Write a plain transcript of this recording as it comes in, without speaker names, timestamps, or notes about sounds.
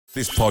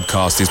This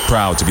podcast is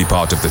proud to be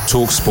part of the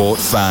TalkSport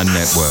Fan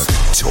Network.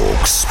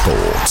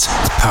 TalkSport.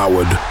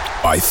 Powered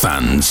by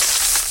fans.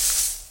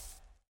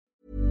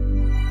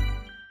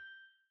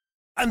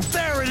 And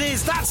there it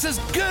is, that's as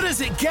good as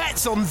it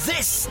gets on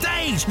this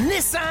stage.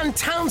 Nissan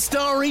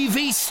Townstar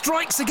EV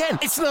strikes again.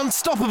 It's an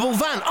unstoppable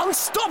van,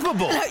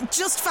 unstoppable.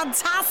 Just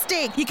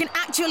fantastic. You can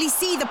actually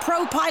see the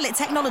ProPilot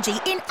technology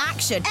in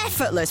action.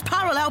 Effortless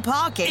parallel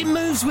parking. It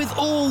moves with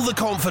all the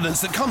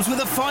confidence that comes with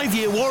a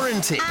 5-year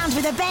warranty. And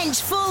with a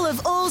bench full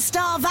of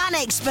all-star van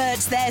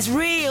experts, there's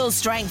real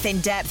strength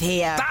in depth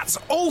here. That's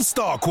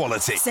all-star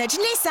quality. Search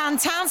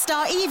Nissan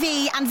Townstar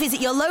EV and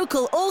visit your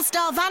local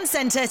all-star van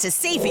centre to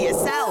see for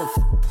yourself.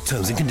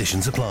 Terms and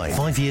conditions apply.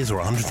 5 years or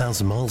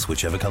 100,000 miles,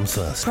 whichever comes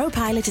first.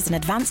 ProPilot is an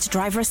advanced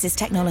driver assist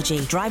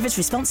technology. Driver's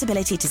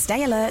responsibility to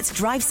stay alert,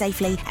 drive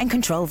safely, and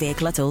control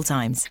vehicle at all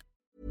times.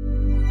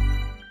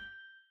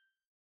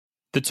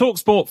 The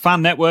TalkSport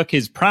Fan Network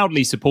is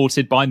proudly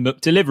supported by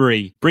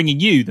McDelivery, bringing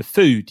you the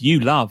food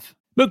you love.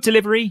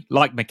 McDelivery,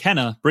 like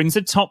McKenna, brings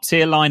a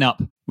top-tier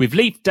lineup. With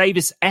Leif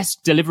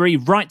Davis-esque delivery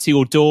right to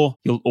your door,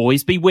 you'll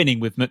always be winning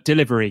with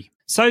McDelivery.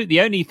 So the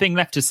only thing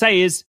left to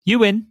say is, you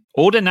win.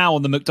 Order now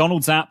on the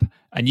McDonald's app,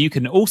 and you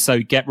can also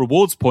get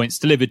rewards points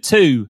delivered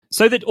too,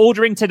 so that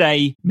ordering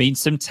today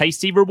means some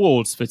tasty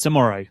rewards for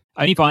tomorrow.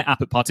 Only via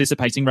app at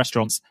participating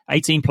restaurants.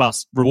 18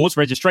 plus. Rewards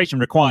registration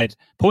required.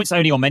 Points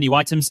only on menu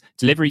items.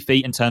 Delivery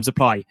fee and terms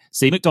apply.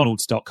 See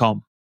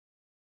mcdonalds.com.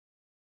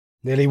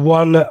 Nearly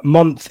 1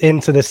 month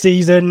into the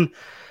season,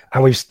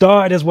 and we've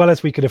started as well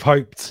as we could have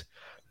hoped.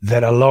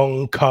 Then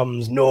along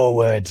comes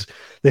Norwood.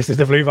 This is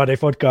the Blue Monday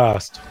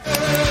podcast.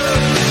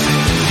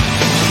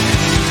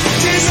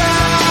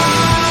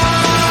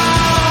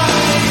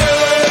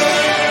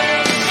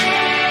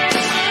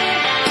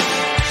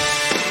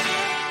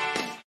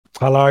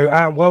 Hello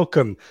and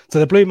welcome to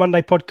the Blue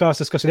Monday podcast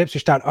discussing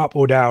Ipswich Town up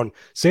or down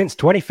since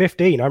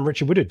 2015. I'm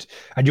Richard Woodard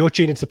and you're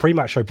tuned into the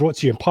pre-match show brought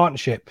to you in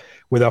partnership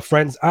with our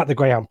friends at the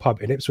Greyhound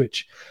Pub in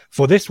Ipswich.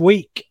 For this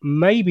week,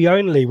 maybe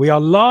only, we are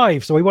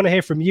live, so we want to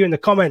hear from you in the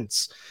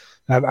comments.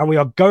 And we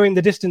are going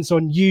the distance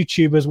on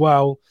YouTube as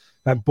well,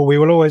 but we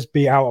will always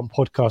be out on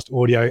podcast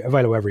audio,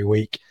 available every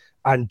week.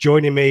 And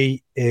joining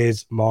me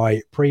is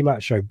my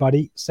pre-match show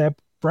buddy, Seb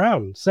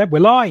Brown. Seb, we're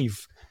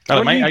live.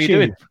 Hello, mate. How you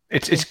doing?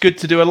 It's good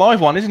to do a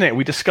live one, isn't it?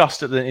 We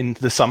discussed it in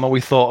the summer. We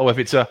thought, if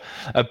it's a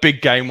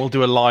big game, we'll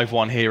do a live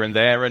one here and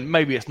there. And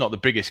maybe it's not the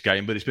biggest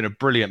game, but it's been a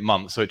brilliant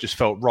month, so it just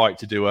felt right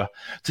to do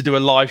a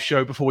live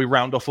show before we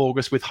round off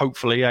August with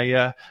hopefully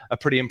a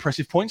pretty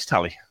impressive points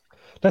tally.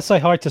 Let's say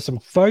hi to some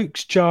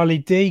folks. Charlie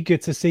D,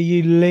 good to see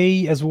you.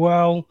 Lee as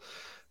well.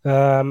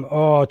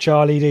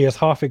 Charlie D is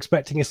half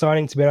expecting a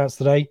signing to be announced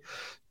today.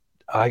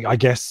 I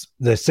guess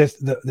the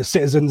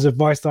citizens'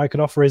 advice that I can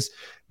offer is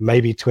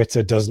maybe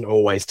Twitter doesn't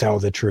always tell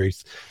the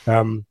truth.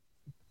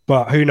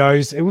 But who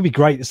knows? It would be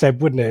great,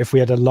 Seb, wouldn't it, if we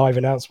had a live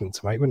announcement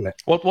to make, wouldn't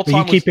it? What Are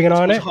you keeping an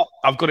eye on it?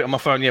 I've got it on my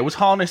phone, yeah. It was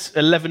Harness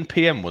 11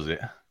 p.m, was it?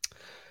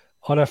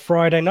 On a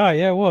Friday night,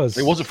 yeah, it was.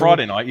 It was a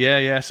Friday night,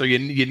 yeah. So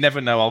you never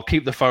know. I'll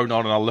keep the phone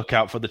on and I'll look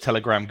out for the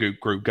Telegram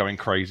group going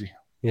crazy.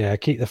 Yeah,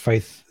 keep the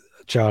faith,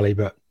 Charlie,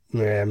 but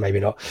yeah,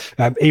 maybe not.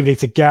 Evening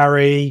to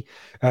Gary.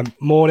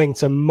 Morning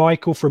to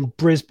Michael from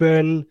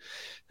Brisbane.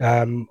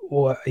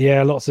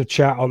 Lots of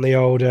chat on the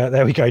old.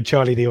 There we go.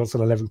 Charlie D wants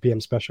an 11 p.m.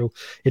 special.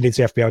 It needs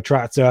the FBL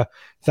Tractor.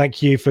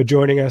 Thank you for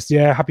joining us.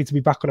 Yeah, happy to be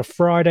back on a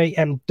Friday.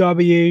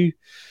 MW.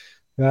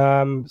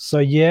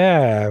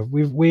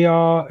 We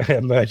are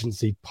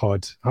emergency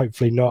pod.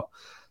 Hopefully not,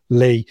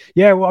 Lee.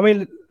 Yeah, well, I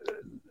mean,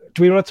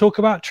 do we want to talk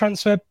about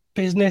transfer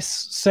business,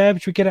 Seb?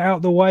 Should we get it out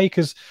of the way?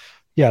 Because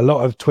a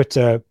lot of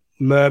Twitter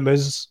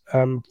murmurs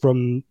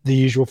from the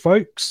usual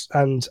folks,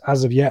 and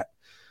as of yet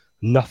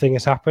nothing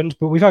has happened,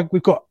 but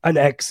we've got an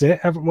exit,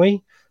 haven't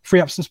we? Free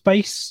up some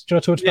space. Do you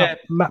want to talk about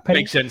Matt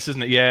Penny? Makes sense,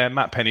 doesn't it? Yeah,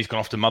 Matt Penny's gone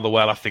off to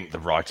Motherwell. I think the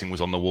writing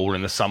was on the wall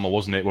in the summer,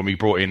 wasn't it? When we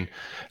brought in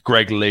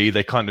Greg Lee,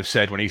 they kind of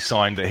said when he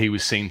signed that he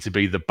was seen to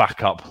be the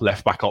backup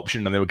left back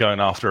option, and they were going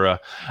after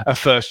a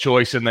first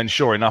choice. And then,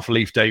 sure enough,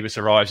 Leif Davis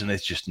arrives, and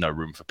there's just no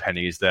room for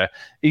Penny, is there?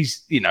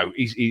 He's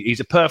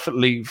a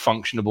perfectly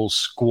functionable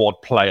squad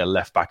player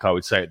left back, I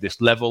would say, at this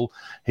level.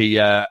 He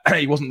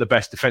wasn't the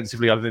best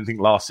defensively. I didn't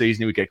think last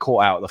season he would get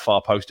caught out at the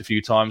far post a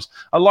few times.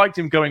 I liked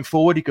him going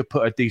forward. He could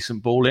put a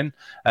decent ball in,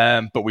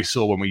 but we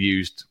saw when we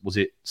used, was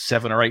it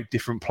 7 or 8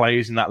 different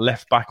players in that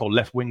left back or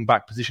left wing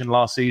back position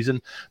last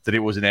season, that it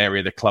was an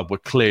area the club were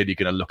clearly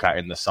going to look at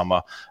in the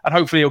summer. And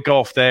hopefully he'll go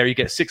off there. He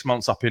gets 6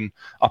 months up in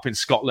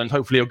Scotland.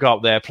 Hopefully he'll go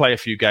up there, play a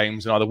few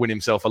games, and either win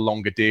himself a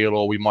longer deal,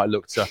 or we might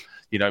look to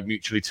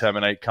mutually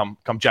terminate come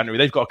January.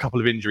 They've got a couple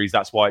of injuries.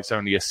 That's why it's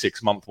only a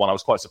 6-month one. I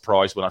was quite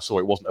surprised when I saw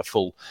it wasn't a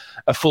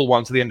full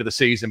one to the end of the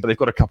season, but they've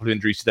got a couple of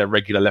injuries to their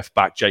regular left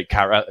back, Jake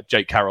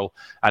Carroll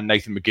and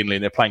Nathan McGinley,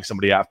 and they're playing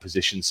somebody out of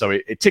position. So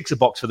it ticks a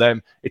box for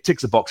them. It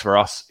ticks a box for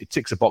us. It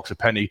ticks a box for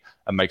Penny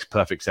and makes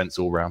perfect sense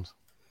all round.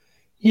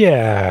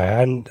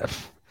 Yeah, and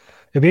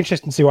it'll be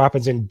interesting to see what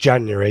happens in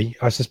January.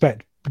 I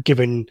suspect,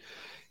 given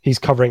he's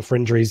covering for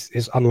injuries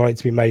is unlikely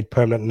to be made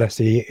permanent unless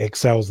he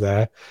excels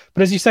there.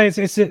 But as you say, it's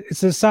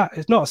a sad,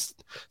 it's not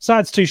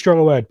sad's too strong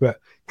a word, but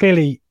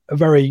clearly a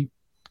very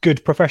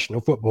good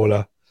professional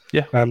footballer.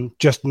 Yeah.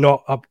 Just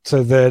not up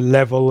to the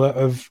level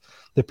of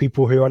the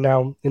people who are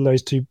now in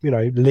those two,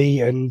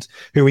 Lee and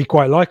who we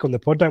quite like on the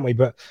pod, don't we?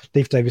 But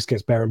Leif Davis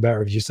gets better and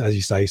better, as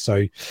you say.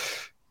 So,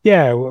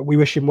 yeah, we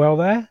wish him well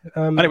there.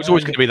 And it was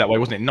always going to be that way,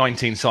 wasn't it?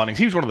 19 signings.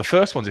 He was one of the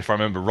first ones, if I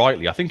remember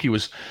rightly. I think he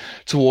was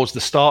towards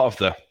the start of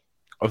the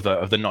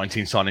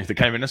 19 signings that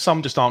came in, and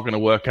some just aren't going to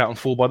work out and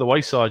fall by the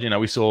wayside.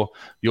 We saw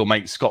your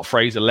mate Scott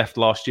Fraser left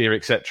last year,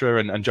 etc.,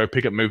 and Joe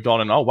Pickett moved on.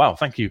 And oh wow,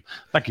 thank you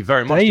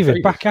very much,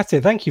 David. Back at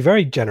it. Thank you,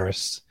 very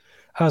generous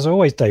as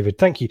always, David.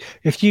 Thank you.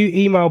 If you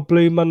email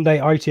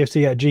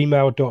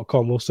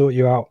bluemondayitfc@gmail.com, we'll sort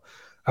you out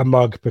a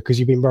mug because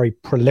you've been very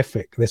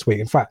prolific this week.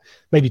 In fact,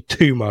 maybe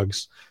 2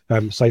 mugs.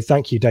 So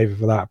thank you, David,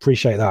 for that.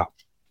 Appreciate that.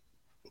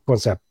 Go on,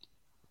 Seb.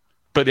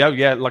 But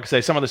yeah, like I say,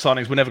 some of the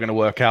signings were never going to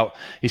work out.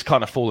 He's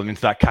kind of fallen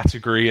into that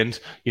category, and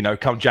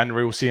come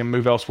January, we'll see him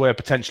move elsewhere.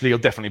 Potentially, he'll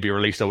definitely be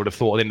released. I would have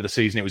thought at the end of the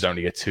season. It was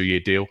only a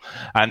 2-year deal,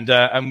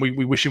 and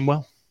we wish him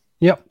well.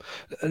 Yep.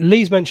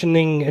 Lee's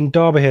mentioning in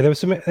Derby here.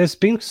 There's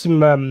been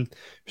some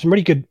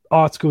really good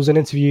articles and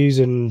interviews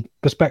and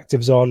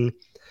perspectives on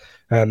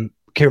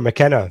Kieran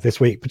McKenna this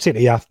week,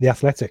 particularly the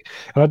Athletic.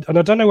 And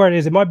I don't know where it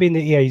is. It might be in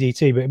the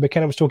EADT, but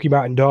McKenna was talking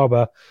about in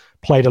Derby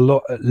played a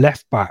lot at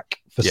left back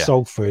for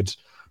Salford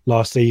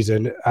last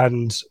season,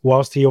 and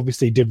whilst he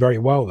obviously did very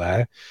well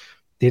there,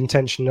 the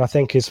intention I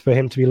think is for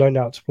him to be loaned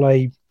out to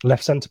play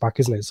left centre back,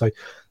 isn't it? So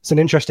it's an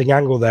interesting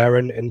angle there,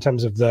 and in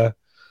terms of the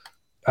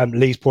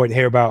Lee's point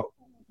here about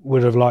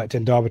would have liked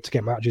in Derby to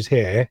get matches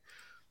here,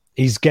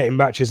 he's getting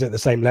matches at the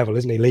same level,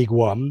 isn't he? League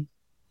One.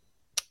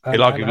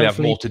 He'll arguably have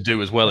more to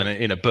do as well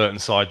in a Burton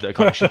side that are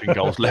kind of shipping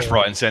goals left,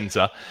 right and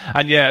centre.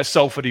 And yeah, at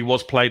Salford he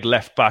was played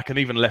left back and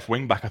even left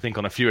wing back, I think,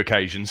 on a few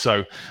occasions.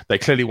 So they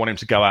clearly want him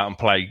to go out and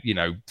play,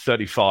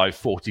 35,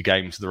 40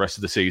 games for the rest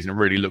of the season and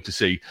really look to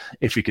see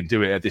if he can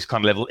do it at this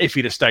kind of level. If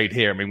he'd have stayed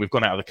here, I mean, we've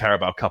gone out of the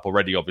Carabao Cup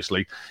already,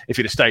 obviously. If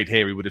he'd have stayed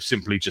here, he would have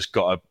simply just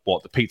got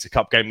the Pizza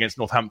Cup game against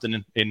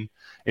Northampton in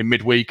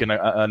midweek and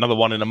another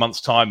one in a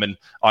month's time. And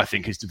I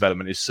think his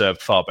development is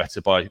served far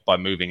better by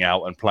moving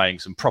out and playing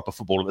some proper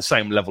football at the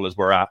same level as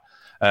we're at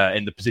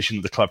in the position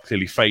that the club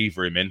clearly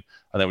favour him in,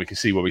 and then we can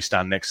see where we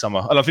stand next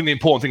summer. And I think the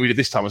important thing we did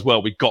this time as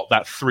well, we got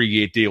that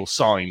 3-year deal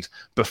signed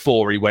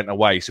before he went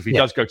away. So if he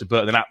does go to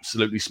Burton and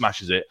absolutely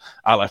smashes it,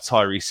 a la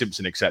Tyree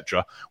Simpson,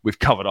 etc., we've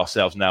covered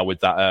ourselves now with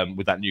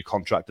that new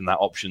contract and that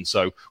option,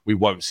 so we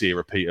won't see a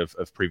repeat of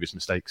previous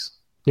mistakes.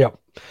 Yeah.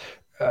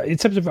 In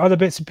terms of other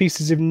bits and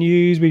pieces of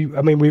news, we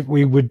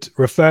would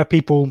refer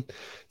people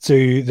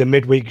to the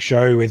midweek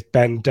show with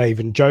Ben, Dave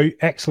and Joe.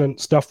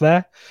 Excellent stuff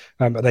there.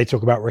 They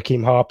talk about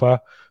Raheem Harper.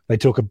 They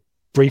talk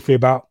briefly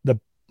about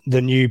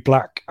the new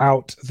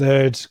blackout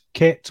third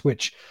kit,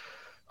 which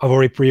I've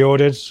already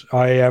pre-ordered.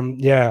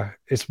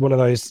 It's one of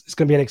those. It's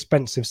going to be an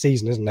expensive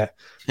season, isn't it?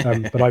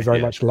 But I very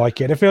much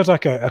like it. It feels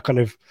like a kind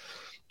of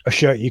a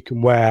shirt you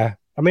can wear.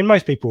 I mean,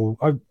 most people.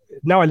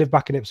 Now I live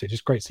back in Ipswich.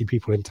 It's great to see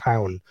people in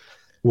town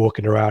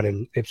walking around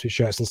in Ipswich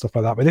shirts and stuff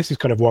like that. But this is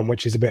kind of one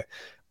which is a bit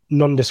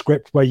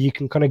nondescript, where you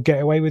can kind of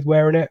get away with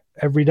wearing it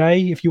every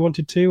day if you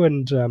wanted to.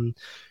 And are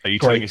you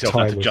telling yourself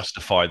now to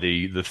justify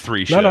the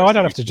 3 shirts? No, I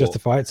don't have to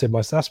justify it.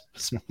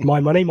 That's my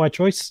money, my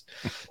choice.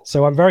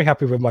 So I'm very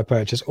happy with my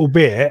purchase,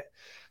 albeit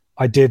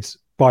I did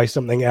buy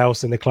something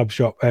else in the club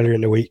shop earlier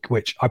in the week,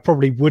 which I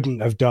probably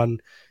wouldn't have done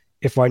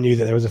if I knew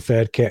that there was a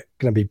third kit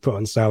going to be put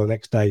on sale the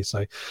next day.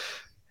 So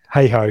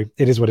hey ho,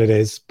 it is what it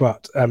is.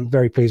 But I'm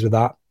very pleased with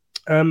that.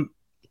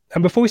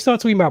 And before we start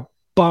talking about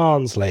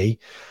Barnsley,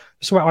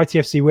 just about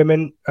ITFC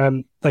women,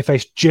 they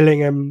face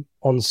Gillingham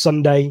on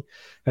Sunday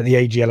at the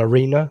AGL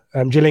Arena.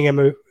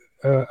 Gillingham,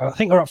 I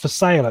think, are up for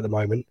sale at the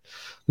moment. A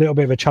little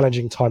bit of a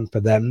challenging time for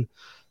them.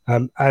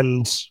 And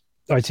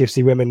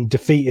ITFC women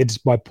defeated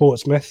by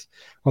Portsmouth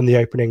on the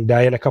opening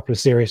day, and a couple of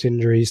serious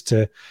injuries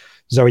to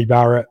Zoe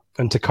Barrett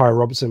and to Kyra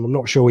Robertson. I'm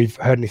not sure we've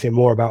heard anything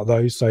more about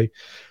those, so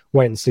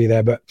wait and see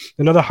there. But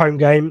another home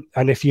game,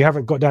 and if you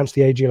haven't got down to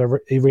the AGL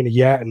Arena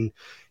yet, and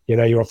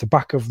you're off the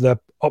back of the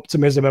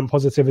optimism and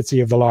positivity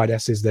of the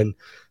Lionesses, then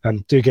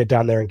do get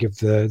down there and give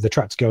the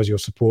Tractor Girls your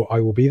support. I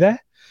will be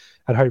there,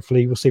 and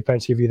hopefully we'll see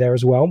plenty of you there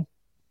as well.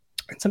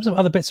 In terms of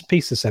other bits and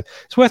pieces, Seb,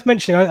 it's worth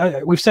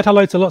mentioning, we've said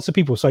hello to lots of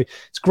people, so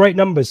it's great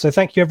numbers. So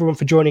thank you everyone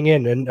for joining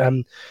in.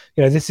 And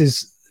this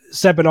is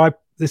Seb and I.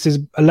 This is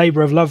a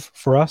labour of love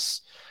for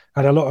us,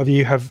 and a lot of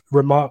you have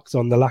remarked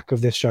on the lack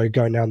of this show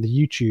going down the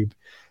YouTube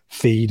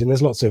feed, and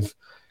there's lots of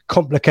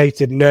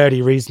complicated,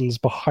 nerdy reasons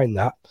behind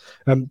that.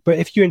 But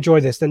if you enjoy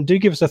this, then do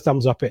give us a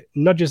thumbs up. It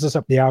nudges us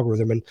up the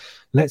algorithm and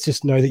lets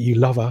us know that you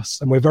love us.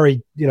 And we're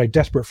very,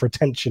 desperate for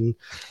attention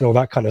and all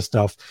that kind of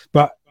stuff.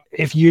 But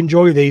if you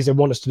enjoy these and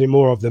want us to do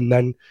more of them,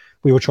 then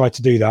we will try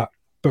to do that.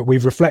 But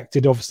we've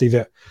reflected, obviously,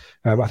 that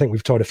I think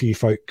we've told a few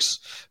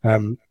folks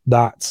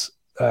that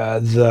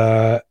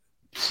the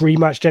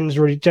Pre-match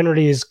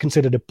generally is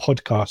considered a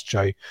podcast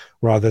show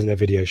rather than a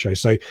video show.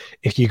 So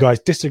if you guys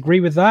disagree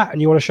with that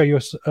and you want to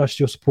show us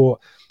your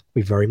support,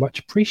 we very much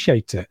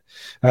appreciate it.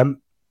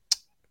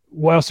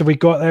 What else have we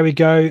got? There we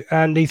go.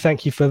 Andy,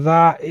 thank you for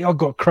that. I've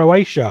got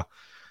Croatia,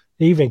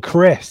 evening,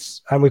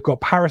 Chris, and we've got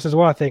Paris as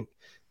well, I think,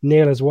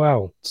 Neil as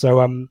well.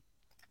 So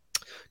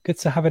good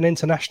to have an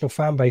international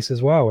fan base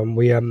as well. And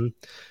we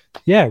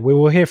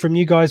will hear from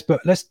you guys,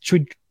 but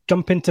should we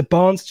jump into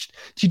Barnes?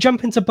 Did you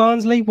jump into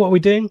Barnsley? What are we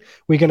doing?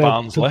 We're going to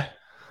Barnsley.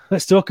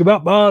 Let's talk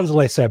about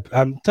Barnsley, Seb.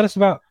 Tell us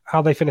about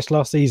how they finished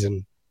last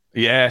season.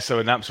 Yeah, so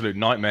an absolute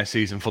nightmare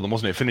season for them,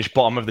 wasn't it? Finished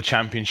bottom of the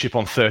championship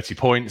on 30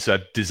 points.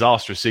 A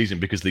disastrous season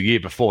because the year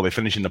before they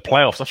finished in the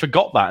playoffs. I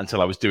forgot that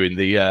until I was doing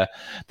the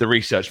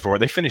research for it.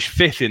 They finished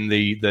fifth in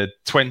the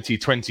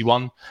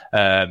 2021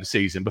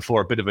 season before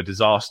a bit of a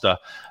disaster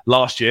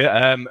last year.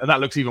 And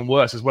that looks even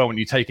worse as well when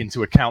you take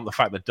into account the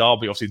fact that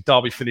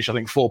Derby finished, I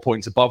think, 4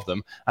 points above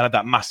them and had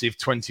that massive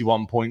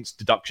 21 points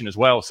deduction as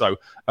well. So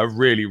a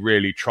really,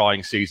 really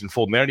trying season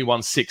for them. They only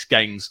won 6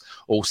 games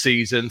all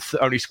season,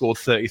 only scored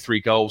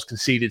 33 goals.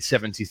 Conceded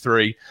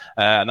 73,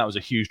 and that was a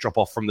huge drop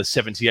off from the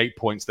 78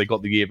 points they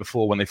got the year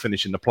before when they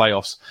finished in the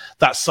playoffs.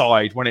 That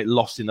side, when it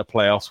lost in the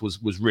playoffs,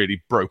 was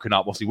really broken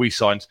up. Obviously, we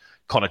signed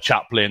Connor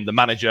Chaplin. The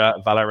manager,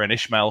 Valerian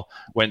Ismail,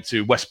 went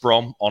to West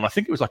Brom on, I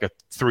think it was like a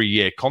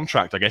 3-year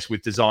contract, I guess,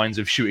 with designs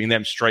of shooting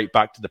them straight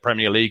back to the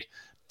Premier League.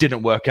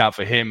 Didn't work out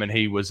for him, and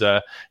he was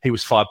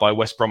fired by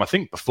West Brom, I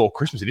think, before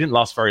Christmas. He didn't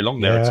last very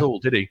long there at all,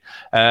 did he?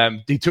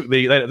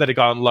 They had a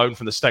guy on loan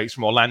from the States,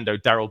 from Orlando,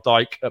 Daryl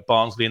Dike, at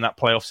Barnsley in that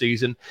playoff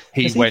season.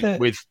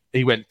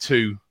 He went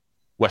to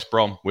West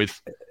Brom with.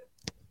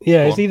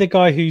 Yeah, is he the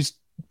guy who's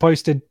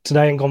posted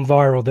today and gone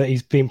viral that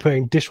he's been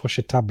putting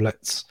dishwasher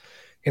tablets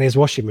in his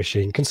washing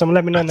machine? Can someone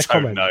let me know in the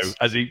comments? No,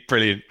 as he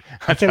brilliant.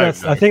 I think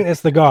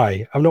that's the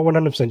guy. I'm not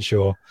 100%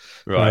 sure.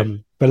 Right.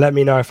 But let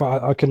me know if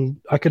I could.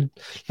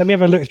 Let me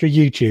have a look through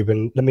YouTube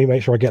and let me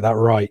make sure I get that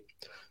right.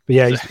 But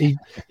yeah,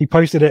 he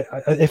posted it.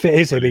 If it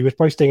is him, he was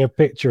posting a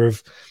picture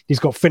of, he's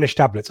got finished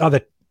tablets.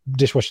 Other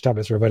dishwasher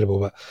tablets are available,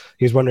 but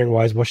he was wondering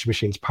why his washing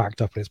machine's packed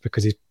up, and it's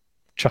because he's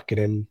chucking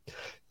in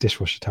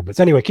dishwasher tablets.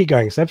 Anyway, keep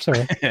going, Seb.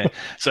 Sorry.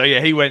 So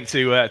yeah, he went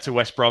to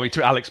West Brom. He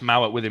took Alex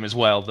Mowat with him as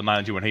well, the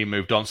manager, when he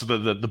moved on. So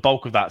the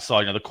bulk of that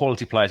side, the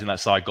quality players in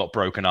that side got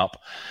broken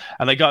up,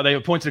 and they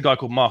appointed a guy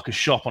called Marcus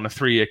Schopp on a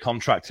 3-year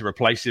contract to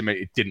replace him.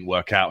 It didn't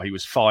work out. He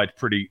was fired.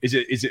 Is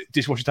it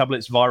dishwasher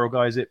tablets viral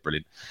guy? Is it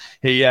brilliant?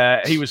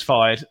 He was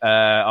fired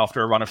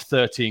after a run of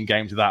 13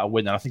 games without a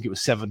win, and I think it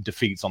was 7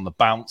 defeats on the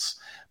bounce.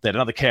 They had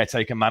another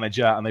caretaker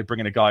manager, and they bring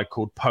in a guy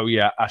called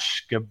Poya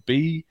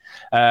Ashkabi,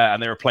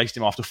 and they replaced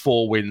him after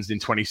 4 wins in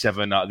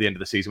 27 at the end of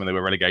the season when they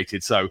were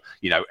relegated. So,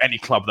 any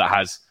club that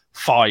has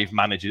 4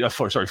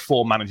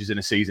 managers in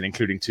a season,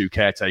 including 2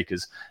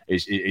 caretakers,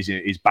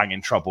 is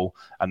banging trouble.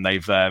 And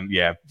they've,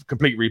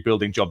 complete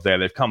rebuilding job there.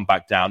 They've come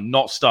back down,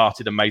 not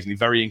started amazingly,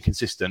 very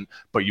inconsistent,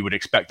 but you would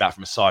expect that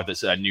from a side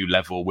that's at a new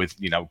level with,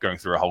 going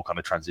through a whole kind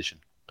of transition.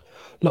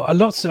 They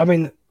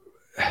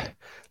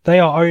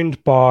are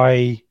owned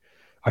by,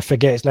 I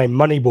forget his name,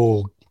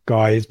 Moneyball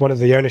guy is one of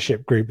the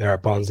ownership group there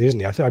at Barnsley, isn't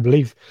he? I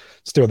believe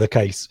still the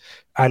case.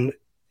 And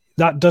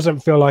that doesn't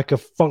feel like a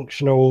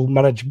functional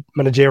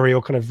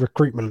managerial kind of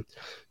recruitment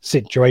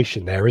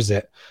situation there, is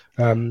it?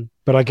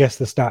 But I guess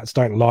the stats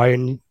don't lie,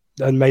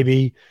 and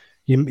maybe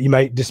you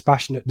make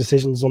dispassionate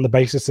decisions on the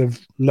basis of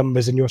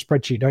numbers in your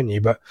spreadsheet, don't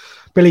you? But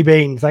Billy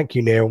Bean, thank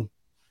you, Neil.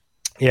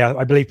 Yeah,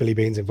 I believe Billy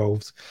Bean's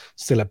involved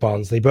still at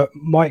Barnsley, but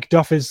Mike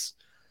Duff is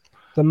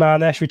the man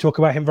there. Should we talk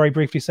about him very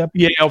briefly, Seb?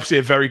 Yeah, obviously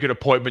a very good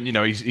appointment.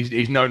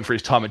 He's known for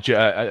his time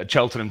at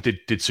Cheltenham.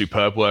 Did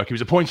superb work. He was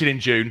appointed in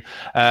June.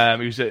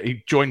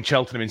 He joined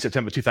Cheltenham in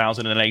September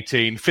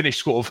 2018.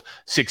 Finished sort of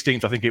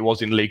 16th, I think it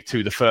was, in League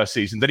Two the first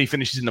season. Then he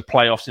finishes in the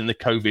playoffs in the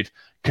COVID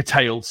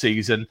curtailed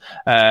season,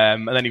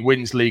 and then he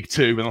wins League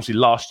Two. And obviously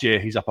last year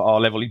he's up at our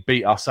level. He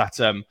beat us at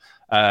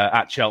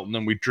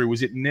Cheltenham. We drew,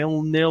 was it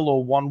 0-0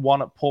 or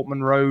 1-1 at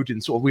Portman Road?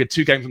 And sort of, we had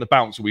 2 games on the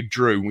bounce, and we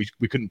drew, and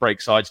we couldn't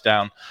break sides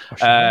down.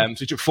 So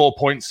he took 4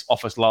 points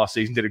off us last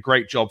season, did a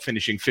great job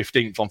finishing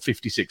 15th on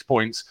 56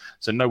 points,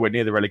 so nowhere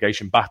near the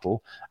relegation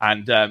battle.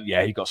 And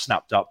he got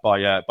snapped up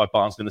by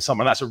Barnsley in the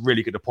summer. And that's a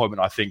really good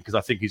appointment, I think, because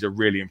I think he's a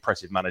really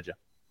impressive manager.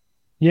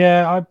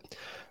 Yeah,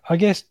 I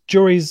guess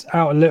jury's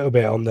out a little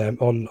bit on them,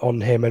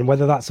 on him, and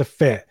whether that's a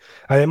fit.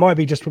 And it might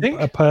be just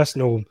a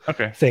personal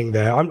thing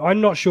there. I'm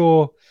not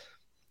sure.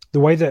 The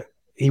way that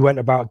he went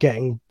about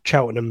getting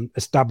Cheltenham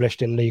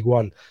established in League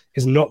One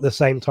is not the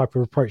same type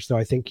of approach that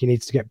I think he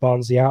needs to get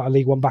Barnsley out of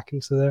League One back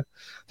into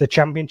the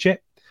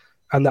Championship.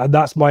 And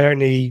that's my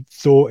only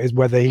thought, is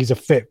whether he's a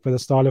fit for the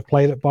style of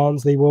play that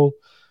Barnsley will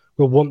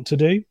want to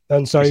do.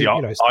 And so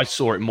I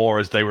saw it more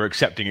as they were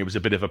accepting it was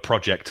a bit of a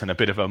project and a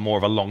bit of a more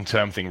of a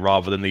long-term thing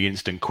rather than the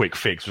instant quick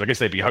fix, which I guess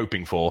they'd be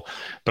hoping for.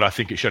 But I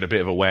think it showed a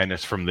bit of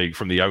awareness from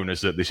the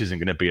owners that this isn't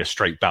going to be a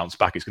straight bounce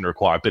back. It's going to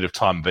require a bit of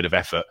time, a bit of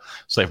effort.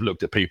 So they've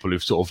looked at people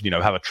who've sort of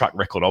have a track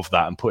record of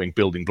that and putting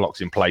building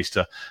blocks in place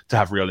to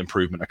have real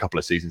improvement a couple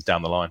of seasons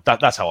down the line.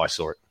 That's how I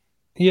saw it.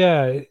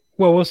 Yeah.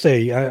 Well, we'll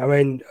see. I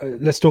mean,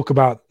 let's talk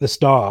about the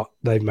start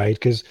they've made,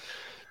 because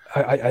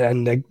I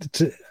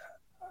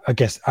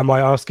guess, am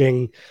I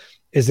asking,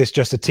 is this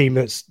just a team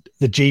that's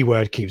the G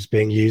word keeps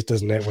being used,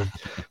 doesn't it?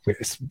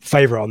 With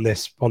favourite on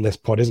this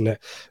pod, isn't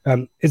it?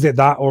 Is it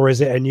that, or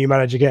is it a new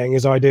manager getting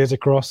his ideas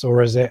across,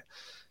 or is it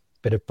a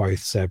bit of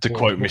both? Seb, to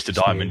quote Mr.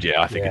 Diamond,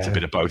 I think it's a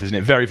bit of both, isn't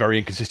it? Very, very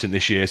inconsistent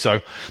this year.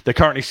 So they're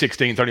currently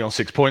 16th, only on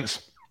 6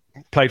 points.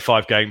 Played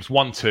 5 games,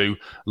 won 2,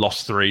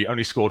 lost 3,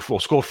 only scored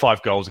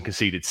 5 goals and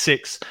conceded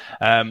 6.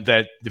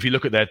 If you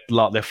look at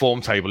their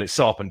form table, it's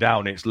up and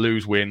down. It's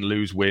lose, win,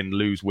 lose, win,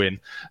 lose, win.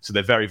 So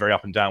they're very, very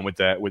up and down with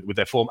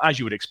their form, as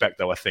you would expect.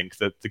 Though I think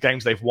that the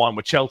games they've won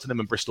were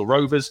Cheltenham and Bristol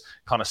Rovers,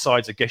 kind of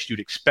sides I guess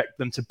you'd expect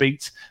them to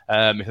beat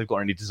if they've got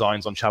any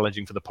designs on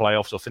challenging for the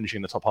playoffs or finishing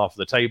in the top half of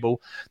the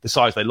table. The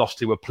sides they lost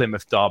to were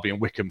Plymouth, Derby, and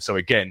Wickham. So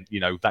again,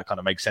 that kind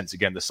of makes sense.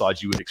 Again, the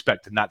sides you would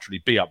expect to naturally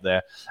be up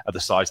there are the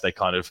sides they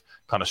kind of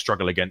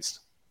struggle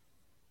against.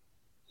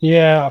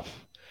 Yeah.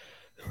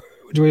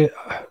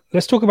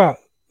 Let's talk about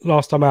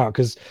last time out,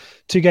 because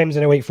 2 games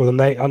in a week for them.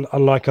 They,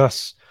 unlike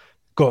us,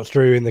 got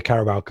through in the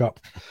Carabao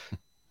Cup,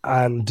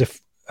 and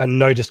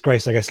no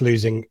disgrace, I guess,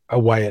 losing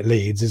away at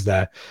Leeds, is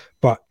there?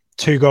 But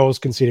 2 goals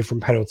conceded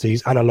from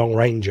penalties and a long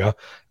ranger,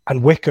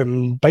 and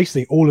Wickham,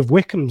 basically all of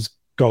Wickham's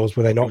goals,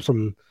 were they not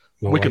from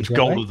Wickham's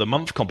goal of the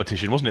month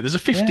competition, wasn't it? There's a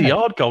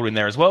 50-yard goal in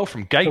there as well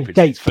from Gape.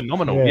 It's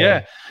phenomenal.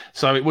 Yeah.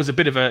 So it was a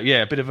bit of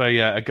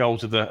a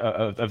goals of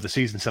the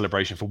season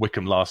celebration for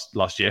Wickham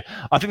last year.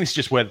 I think this is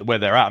just where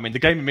they're at. I mean, the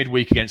game in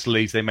midweek against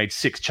Leeds, they made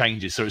 6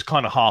 changes, so it was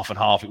kind of half and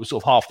half. It was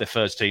sort of half their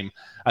first team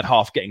and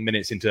half getting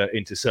minutes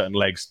into certain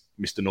legs.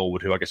 Mr.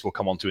 Norwood, who I guess we'll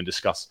come on to and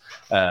discuss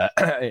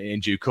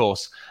in due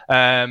course.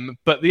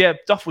 But yeah,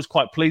 Duff was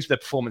quite pleased with their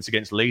performance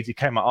against Leeds. He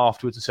came out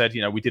afterwards and said,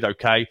 we did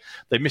okay.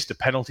 They missed a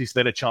penalty, so they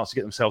had a chance to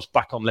get themselves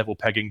back on level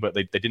pegging, but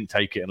they didn't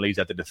take it, and Leeds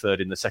added a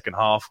third in the second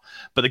half.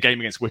 But the game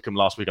against Wickham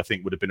last week, I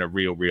think, would have been a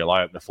real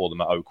eye-opener for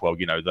them at Oakwell.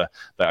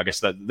 I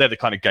guess they're the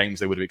kind of games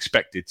they would have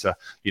expected to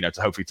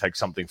hopefully take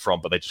something from,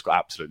 but they just got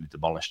absolutely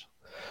demolished.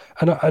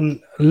 And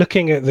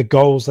looking at the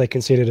goals they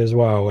conceded as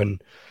well,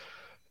 and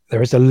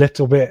there is a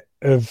little bit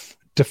of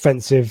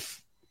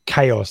defensive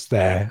chaos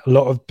there, a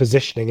lot of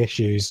positioning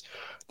issues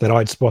that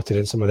I'd spotted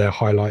in some of their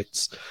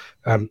highlights.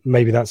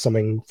 Maybe that's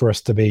something for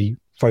us to be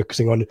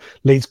focusing on.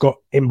 Leeds got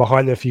in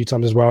behind them a few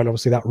times as well, and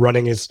obviously that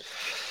running is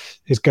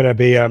going to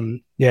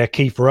be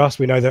key for us.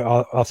 We know that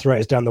our threat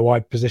is down the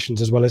wide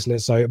positions as well, isn't it?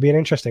 So it'll be an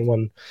interesting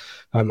one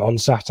on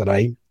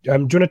Saturday. Do you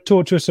want to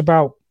talk to us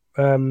about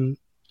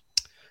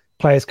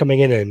players coming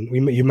in?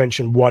 And you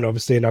mentioned one,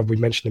 obviously, and we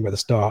mentioned him at the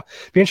start.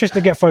 It'd be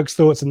interesting to get folks'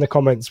 thoughts in the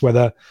comments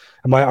whether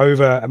am I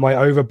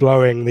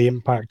overblowing the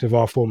impact of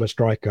our former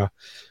striker,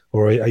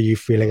 or are you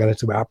feeling a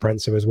little bit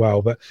apprehensive as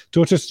well? But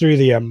talk us through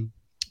the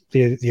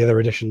other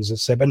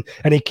additions, Seb, and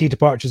any key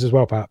departures as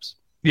well, perhaps.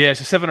 Yeah,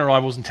 so 7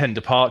 arrivals and 10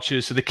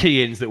 departures. So the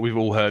key ins that we've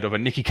all heard of are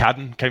Nicky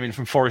Cadden, came in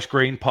from Forest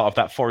Green, part of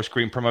that Forest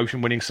Green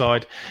promotion winning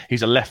side.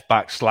 He's a left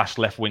back /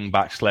 left wing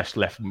back /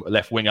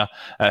 left winger.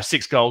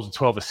 6 goals and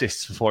 12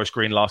 assists for Forest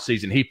Green last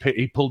season. He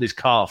pulled his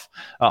calf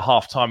at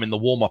half time in the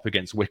warm up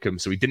against Wickham,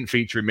 so he didn't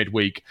feature in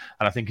midweek,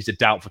 and I think he's a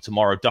doubt for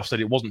tomorrow. Duff said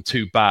it wasn't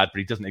too bad, but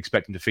he doesn't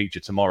expect him to feature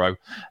tomorrow.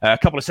 A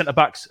couple of centre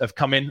backs have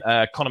come in: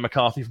 Conor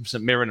McCarthy from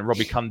St Mirren and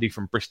Robbie Cundy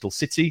from Bristol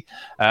City.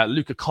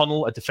 Luca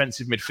Connell, a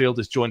defensive midfielder,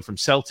 has joined from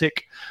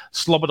Celtic.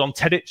 Slobodan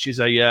Tedic is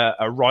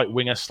a right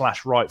winger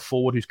 / right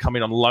forward who's come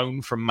in on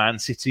loan from Man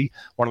City,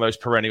 one of those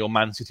perennial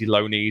Man City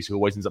loanees who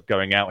always ends up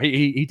going out.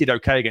 He did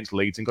okay against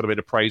Leeds and got a bit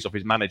of praise off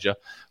his manager,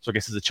 so I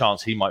guess there's a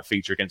chance he might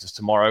feature against us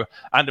tomorrow.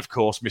 And of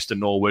course, Mr.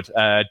 Norwood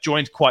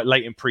joined quite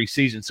late in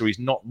pre-season, so he's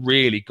not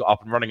really got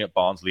up and running at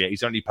Barnsley yet.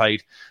 He's only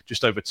played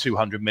just over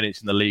 200 minutes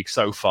in the league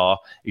so far.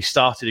 He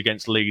started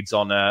against Leeds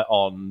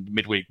on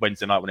midweek,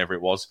 Wednesday night, whenever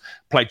it was,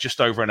 played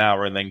just over an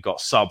hour and then got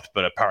subbed,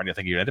 but apparently I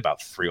think he had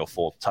about 3 or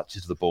 4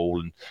 touches of the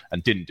ball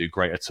and didn't do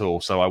great at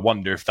all. So I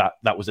wonder if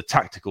that was a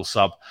tactical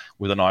sub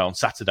with an eye on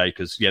Saturday,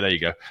 because there you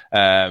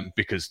go,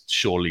 because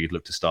surely you'd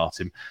look to start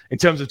him. In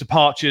terms of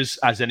departures,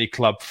 as any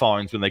club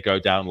finds when they go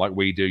down like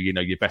we do,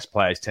 your best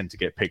players tend to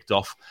get picked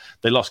off.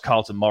 They lost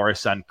Carlton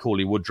Morris and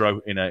Cauley Woodrow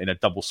in a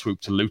double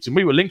swoop to Luton.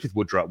 We were linked with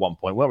Woodrow at one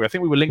point, weren't we? I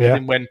think we were linked with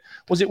him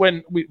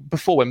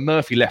when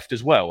Murphy left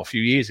as well, a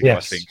few years ago,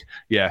 yes. I think.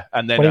 Yeah.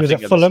 And then when he was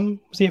at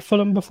Fulham. Was he at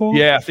Fulham before?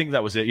 Yeah, I think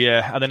that was it.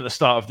 Yeah. And then at the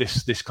start of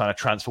this kind of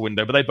transfer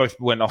window, but they both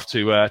went off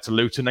to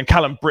Luton. And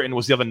Callum Britton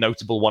was the other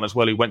notable one as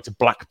well, who went to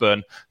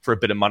Blackburn for a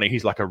bit of money.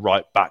 He's like a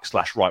right back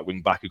 / right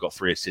wing back who got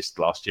 3 assists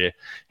last year.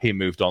 He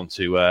moved on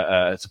to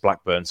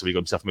Blackburn, so he got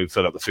himself moved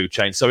further up the food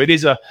chain. So it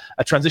is a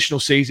transitional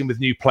season with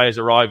new players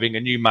arriving, a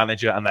new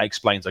manager, and that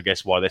explains, I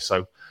guess, why they're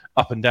so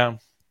up and down.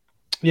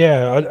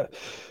 Yeah,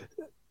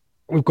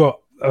 we've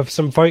got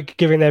some folk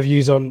giving their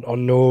views on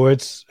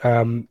Norwood's.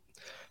 A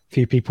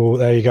few people,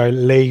 there you go.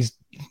 Lee's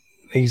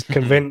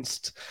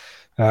convinced.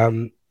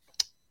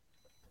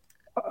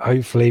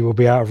 Hopefully we'll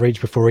be out of reach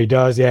before he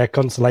does. Yeah,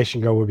 consolation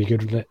goal would be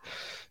good, wouldn't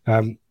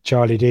it?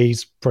 Charlie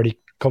D's pretty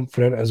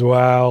confident as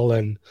well,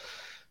 and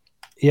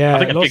Yeah, I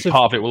think a big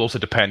part of it will also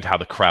depend how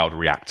the crowd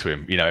react to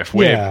him. You know, if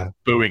we're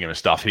booing him and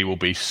stuff, he will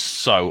be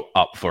so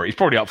up for it. He's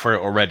probably up for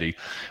it already,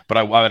 but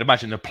I would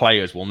imagine the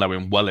players will know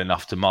him well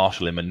enough to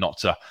marshal him and not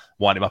to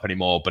wind him up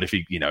anymore. But if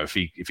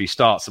he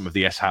starts some of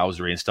the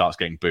S-housery and starts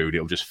getting booed,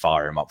 it'll just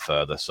fire him up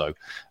further. So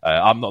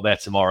I'm not there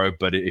tomorrow,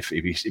 but if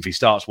he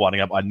starts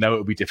winding up, I know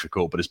it'll be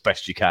difficult, but as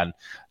best you can,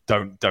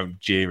 don't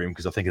jeer him,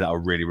 because I think that'll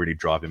really, really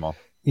drive him on.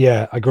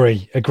 Yeah,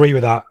 agree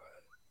with that.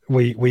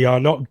 We are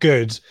not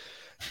good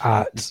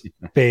at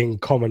being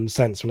common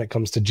sense when it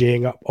comes to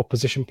geeing up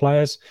opposition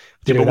players.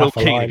 Will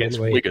Keane against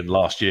Wigan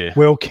last year.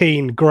 Will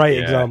Keane,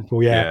 great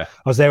example. Yeah.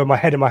 I was there with my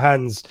head in my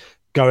hands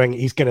going,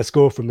 he's going to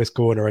score from this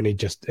corner, and he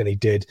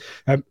did.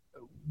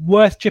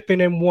 Worth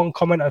chipping in one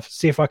comment, I'll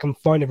see if I can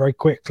find it very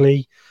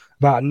quickly,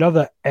 about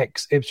another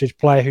ex-Ipswich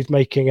player who's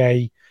making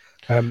a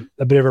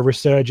bit of a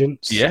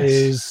resurgence. Yes.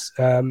 Is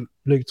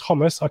Luke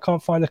Thomas. I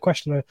can't find the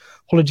question.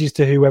 Apologies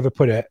to whoever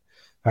put it.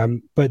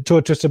 But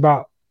talk to us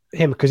about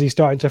him, because he's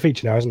starting to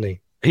feature now, isn't he?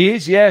 He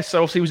is, yeah.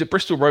 So obviously he was at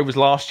Bristol Rovers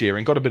last year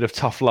and got a bit of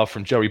tough love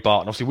from Joey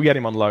Barton. Obviously we had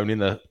him on loan in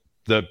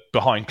the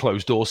behind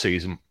closed door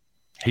season.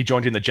 He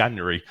joined in the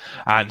January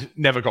and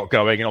never got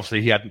going. And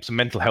obviously he had some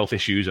mental health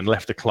issues and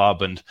left the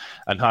club and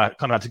kind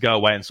of had to go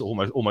away and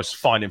sort of almost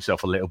find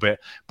himself a little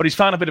bit. But he's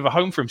found a bit of a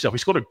home for himself. He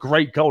scored a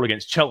great goal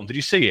against Cheltenham. Did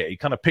you see it? He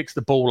kind of picks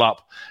the ball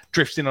up,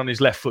 drifts in on his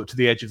left foot to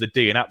the edge of the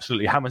D and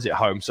absolutely hammers it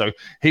home. So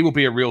he will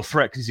be a real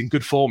threat because he's in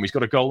good form. He's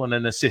got a goal and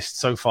an assist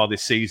so far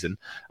this season,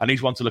 and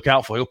he's one to look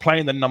out for. He'll play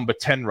in the number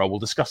 10 role. We'll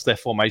discuss their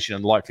formation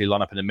and likely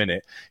lineup in a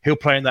minute. He'll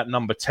play in that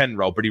number 10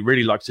 role, but he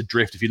really likes to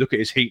drift. If you look at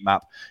his heat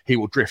map, he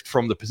will drift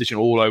from the position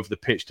all over the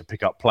pitch to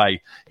pick up play.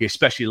 He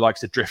especially likes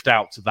to drift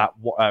out to that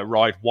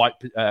wide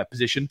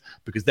position,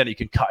 because then he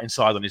can cut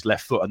inside on his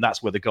left foot, and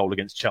that's where the goal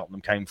against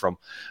Cheltenham came from.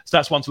 So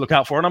that's one to look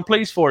out for, and I'm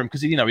pleased for him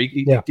because he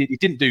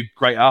didn't do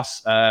great at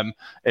us.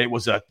 It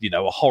was a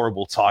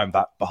horrible time,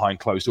 that behind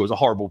closed doors. It was a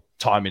horrible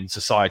time in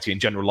society and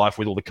general life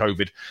with all the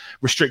COVID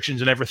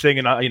restrictions and everything.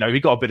 And he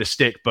got a bit of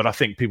stick, but I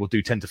think people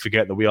do tend to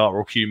forget that we are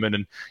all human.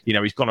 And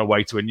he's gone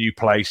away to a new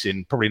place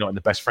in probably not in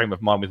the best frame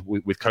of mind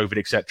with COVID,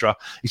 etc.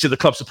 He said the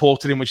club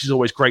supported him, which is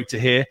always great to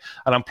hear.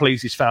 And I'm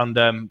pleased he's found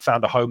a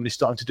home and he's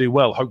starting to do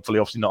well. Hopefully,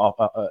 obviously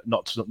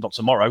not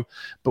tomorrow,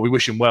 but we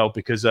wish him well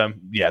because there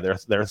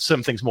are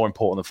some things more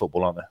important than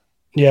football, aren't there?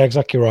 Yeah,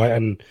 exactly right.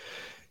 And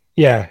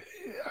yeah,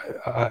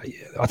 I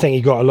think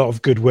he got a lot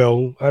of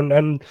goodwill,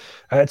 and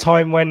at a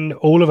time when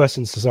all of us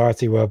in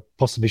society were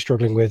possibly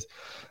struggling with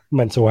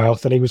mental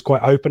health, and he was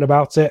quite open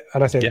about it.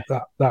 And I think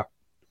that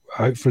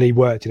hopefully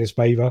worked in his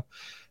favour,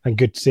 and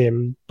good to see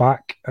him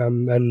back.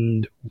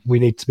 And we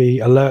need to be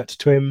alert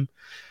to him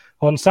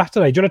on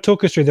Saturday. Do you want to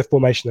talk us through the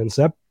formation then,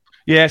 Seb?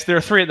 Yes, there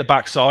are three at the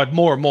backside.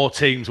 More and more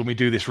teams, when we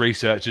do this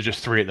research, are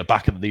just three at the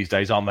back of these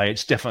days, aren't they?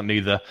 It's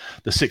definitely the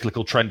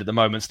cyclical trend at the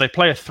moment. So they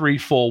play a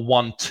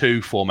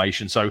 3-4-1-2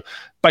 formation. So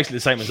basically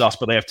the same as us,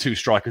 but they have two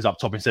strikers up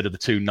top instead of the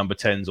two number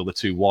 10s or the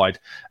two wide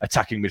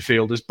attacking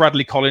midfielders.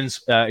 Bradley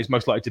Collins is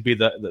most likely to be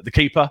the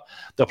keeper.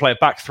 They'll play a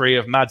back three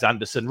of Mads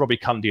Anderson, Robbie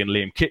Cundy and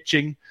Liam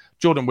Kitching.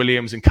 Jordan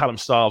Williams and Callum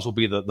Stiles will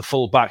be the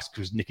full backs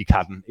because Nicky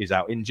Cadden is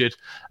out injured.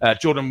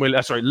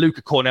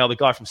 Luca Cornell, the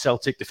guy from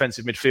Celtic,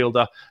 defensive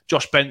midfielder.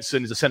 Josh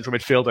Benson is a central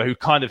midfielder who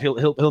kind of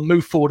he'll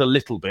move forward a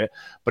little bit,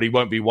 but he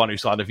won't be one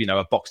who's kind of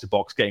a box to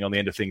box, getting on the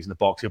end of things in the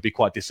box. He'll be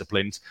quite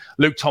disciplined.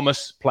 Luke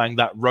Thomas playing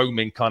that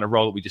roaming kind of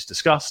role that we just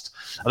discussed,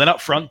 and then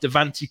up front,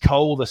 Devante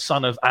Cole, the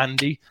son of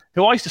Andy,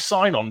 who I used to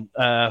sign on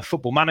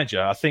Football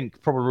Manager, I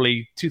think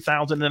probably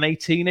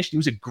 2018-ish. He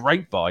was a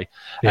great buy.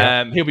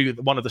 Yeah. He'll be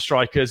one of the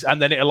strikers.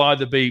 And then it'll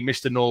either be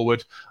Mr.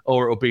 Norwood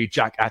or it'll be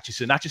Jack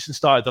Atchison. Atchison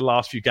started the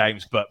last few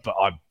games, but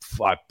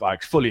I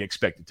fully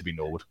expect it to be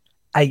Norwood.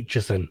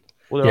 Atchison.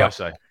 What did I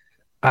say?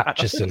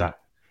 Atchison.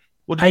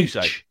 What did you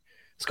say?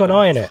 It's got an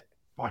I in it.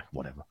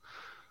 Whatever.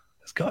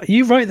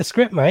 You wrote the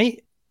script,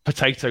 mate.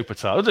 Potato.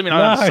 Doesn't mean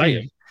I have to say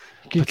it.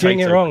 You're doing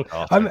it wrong.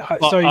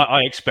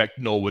 I expect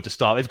Norwood to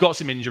start. They've got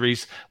some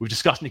injuries. We've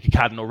discussed Nicky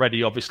Cadden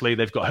already, obviously.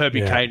 They've got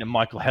Herbie Kane and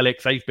Michael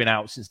Hellick. They've been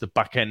out since the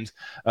back end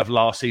of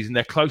last season.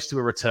 They're close to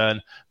a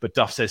return, but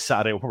Duff says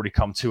Saturday will probably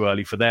come too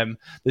early for them.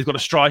 They've got a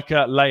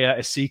striker, Leia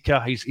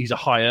Esika. He's a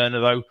high earner,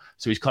 though,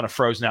 so he's kind of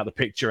frozen out of the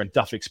picture, and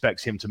Duff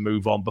expects him to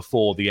move on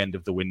before the end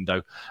of the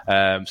window.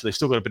 So they've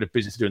still got a bit of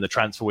business to do in the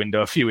transfer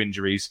window, a few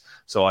injuries.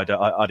 So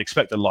I'd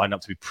expect the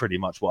lineup to be pretty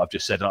much what I've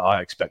just said.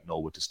 I expect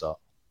Norwood to start.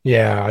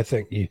 Yeah, I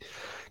think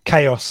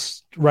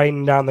chaos,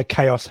 raining down the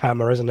chaos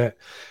hammer, isn't it?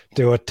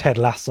 Do a Ted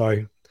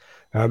Lasso.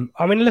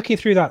 Looking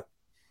through that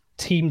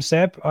team,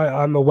 Seb,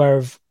 I'm aware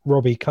of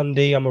Robbie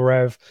Cundy. I'm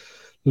aware of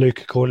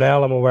Luca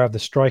Cornell. I'm aware of the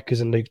strikers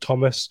and Luke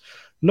Thomas.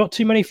 Not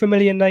too many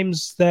familiar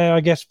names there,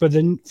 I guess, for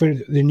the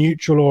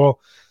neutral or,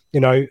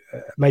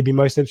 maybe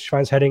most Ipswich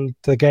fans heading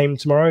to the game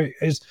tomorrow.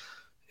 Is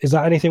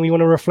that anything we want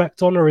to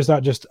reflect on, or is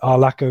that just our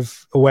lack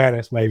of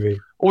awareness, maybe?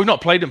 Well, we've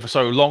not played them for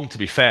so long, to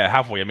be fair,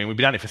 have we? I mean, we've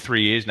been at it for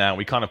 3 years now.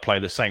 We kind of play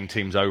the same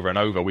teams over and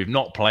over. We've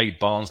not played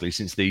Barnsley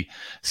since the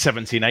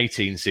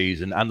 17-18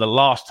 season. And the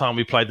last time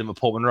we played them at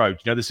Portman Road,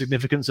 do you know the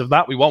significance of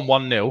that? We won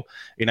 1-0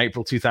 in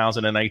April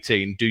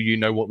 2018. Do you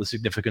know what the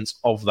significance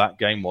of that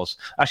game was?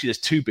 Actually, there's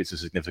 2 bits of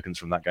significance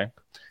from that game.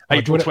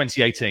 April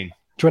 2018.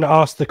 Do you want to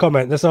ask the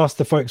comment? Let's ask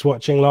the folks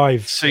watching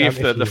live. See if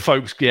the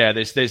folks,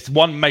 there's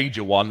one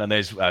major one and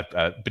there's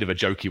a bit of a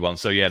jokey one.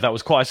 So, yeah, that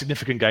was quite a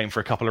significant game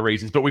for a couple of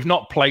reasons. But we've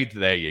not played.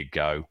 There you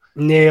go.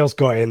 Neil's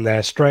got in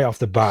there straight off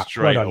the bat.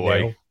 Straight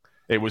away. Neil.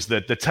 It was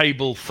the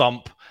table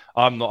thump.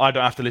 I don't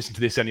have to listen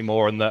to this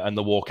anymore and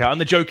the walkout.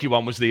 And the jokey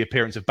one was the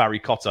appearance of Barry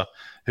Cotter,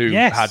 who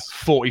had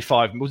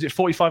 45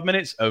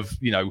 minutes of,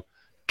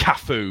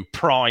 Cafu,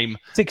 prime.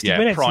 60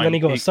 minutes, prime. And then he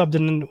got subbed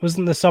and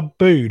wasn't the sub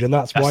booed, and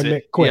that's why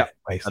Mick quit.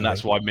 Yeah. And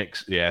that's why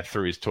Mick,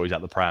 threw his toys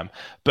out the pram.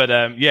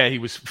 But, he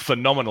was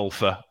phenomenal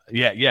for,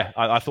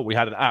 I thought we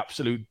had an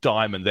absolute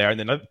diamond there. And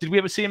then, did we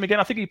ever see him again?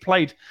 I think he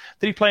played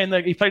in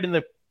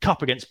the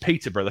Cup against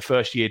Peterborough the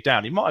first year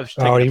down. He might have.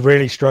 He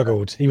really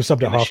struggled. He was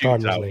subbed at half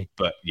time, wasn't he?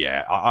 But,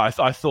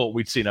 I thought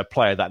we'd seen a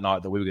player that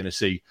night that we were going to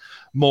see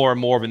more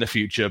and more of in the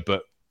future,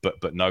 but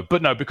no,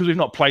 because we've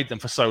not played them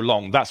for so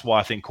long. That's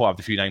why I think quite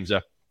a few names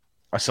are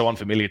so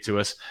unfamiliar to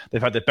us.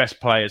 They've had their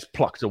best players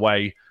plucked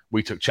away.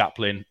 We took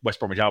Chaplin. West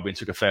Bromwich Albion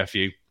took a fair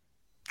few.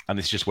 And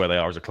this is just where they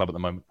are as a club at the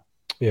moment.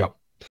 Yeah.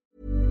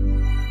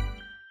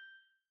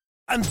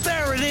 And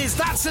there it is.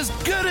 That's as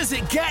good as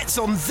it gets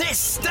on this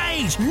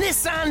stage.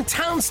 Nissan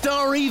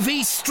Townstar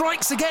EV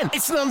strikes again.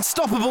 It's an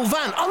unstoppable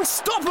van.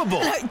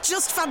 Unstoppable.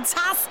 Just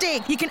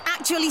fantastic. You can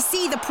actually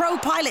see the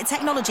ProPilot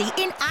technology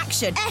in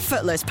action.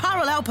 Effortless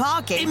parallel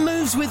parking. It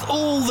moves with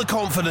all the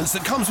confidence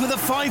that comes with a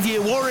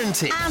 5-year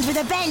warranty. And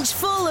with a bench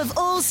full of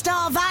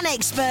all-star van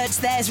experts,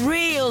 there's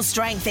real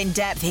strength in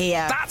depth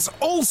here. That's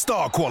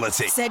all-star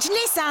quality. Search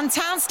Nissan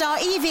Townstar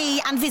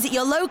EV and visit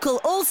your local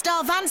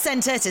all-star van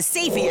centre to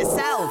see for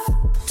yourself.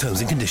 Terms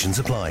and conditions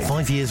apply.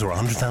 5 years or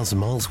 100,000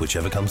 miles,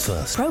 whichever comes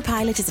first.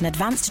 ProPilot is an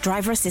advanced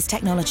driver assist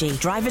technology.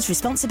 Driver's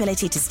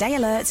responsibility to stay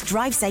alert,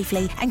 drive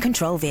safely, and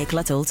control vehicle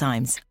at all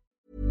times.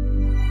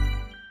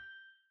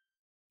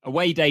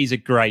 Away days are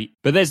great,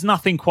 but there's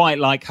nothing quite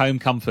like home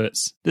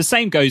comforts. The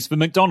same goes for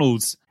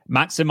McDonald's.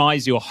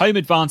 Maximise your home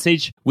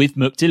advantage with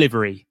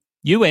McDelivery.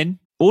 You in?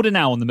 Order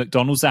now on the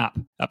McDonald's app.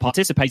 At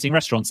participating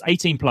restaurants,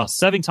 18 plus,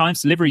 serving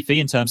times, delivery fee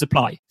and terms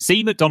apply.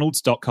 See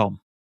mcdonalds.com.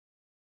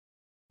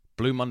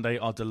 Blue Monday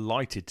are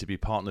delighted to be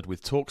partnered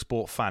with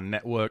TalkSport Fan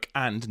Network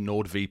and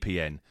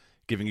NordVPN,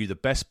 giving you the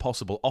best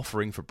possible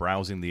offering for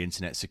browsing the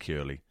internet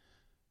securely.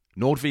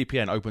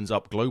 NordVPN opens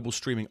up global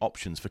streaming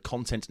options for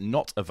content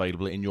not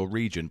available in your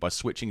region by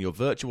switching your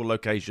virtual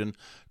location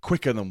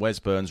quicker than Wes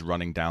Burns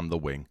running down the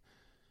wing.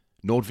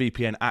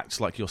 NordVPN acts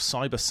like your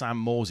cyber Sam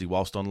Morsey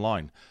whilst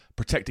online,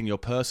 protecting your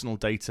personal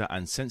data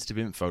and sensitive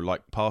info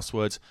like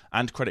passwords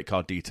and credit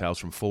card details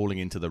from falling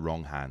into the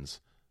wrong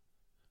hands.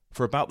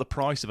 For about the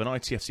price of an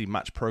ITFC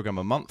match program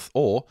a month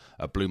or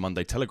a Blue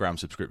Monday Telegram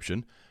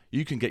subscription,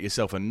 you can get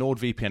yourself a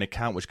NordVPN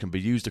account which can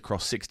be used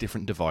across 6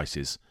 different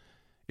devices.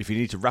 If you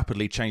need to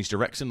rapidly change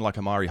direction like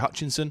Amari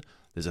Hutchinson,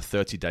 there's a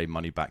 30-day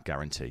money-back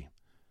guarantee.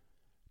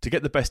 To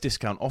get the best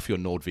discount off your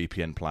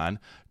NordVPN plan,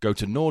 go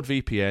to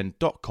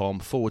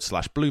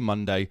nordvpn.com/Blue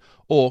Monday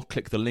or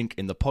click the link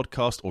in the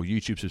podcast or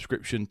YouTube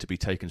subscription to be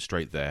taken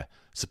straight there,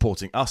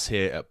 supporting us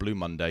here at Blue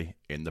Monday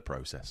in the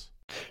process.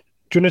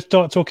 Do you want to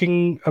start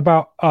talking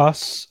about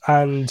us?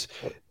 And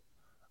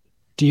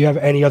do you have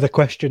any other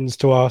questions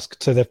to ask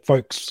to the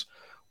folks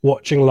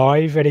watching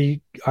live?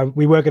 We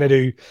were going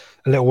to do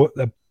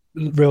a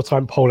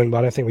real-time polling, but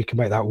I don't think we can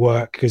make that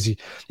work because you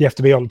have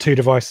to be on 2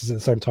 devices at the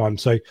same time.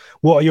 So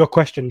what are your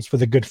questions for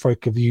the good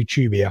folk of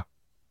YouTubia?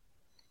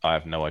 I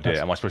have no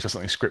idea. Am I supposed to have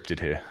something scripted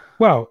here?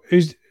 Well,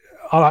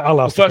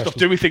 I'll ask. First off,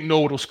 do we think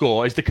Norwood will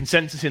score? Is the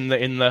consensus in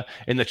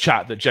the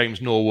chat that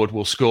James Norwood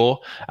will score?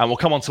 And we'll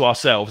come on to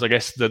ourselves. I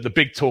guess the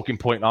big talking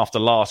point after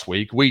last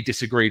week, we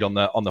disagreed on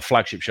the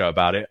flagship show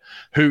about it.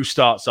 Who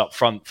starts up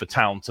front for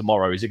Town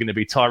tomorrow? Is it going to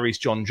be Tyrese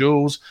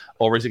John-Jules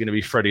or is it going to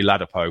be Freddie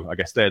Ladapo? I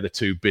guess they're the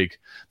two big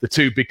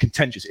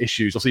contentious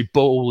issues. Obviously,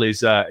 Ball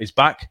is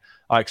back.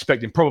 I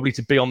expect him probably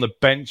to be on the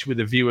bench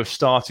with a view of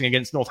starting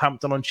against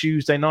Northampton on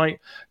Tuesday night.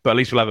 But at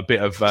least we'll have a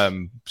bit of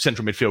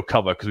central midfield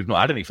cover because we've not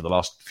had any for the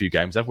last few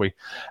games, have we?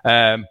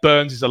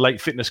 Burns is a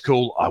late fitness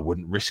call. I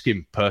wouldn't risk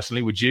him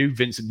personally, would you?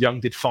 Vincent Young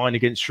did fine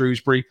against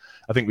Shrewsbury.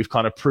 I think we've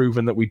kind of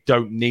proven that we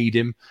don't need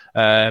him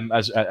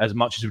as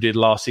much as we did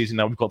last season.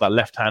 Now we've got that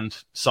left-hand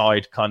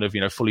side kind of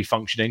fully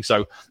functioning.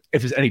 So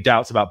if there's any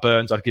doubts about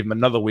Burns, I'd give him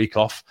another week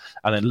off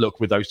and then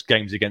look with those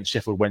games against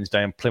Sheffield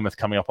Wednesday and Plymouth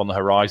coming up on the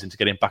horizon to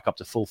get him back up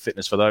to full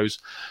fitness for those.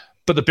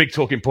 But the big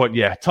talking point,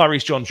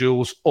 Tyrese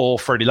John-Jules or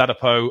Freddie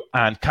Ladapo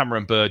and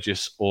Cameron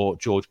Burgess or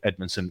George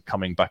Edmondson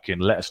coming back in.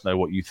 Let us know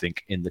what you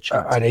think in the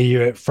chat. And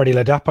you Freddie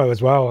Ladapo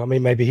as well. I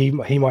mean, maybe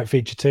he might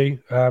feature too,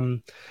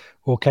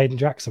 or Caden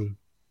Jackson.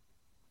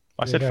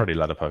 I said Freddie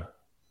Ladapo.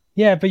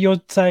 Yeah, but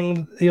you're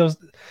saying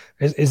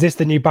is this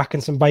the new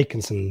Backinson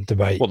Baconson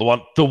debate?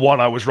 Well, the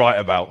one I was right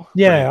about.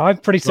 Yeah, I'm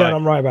pretty certain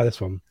I'm right about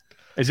this one.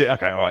 Is it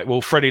okay? All right.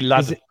 Well, Freddie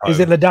Ladapo. Is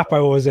it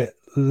Ladapo or is it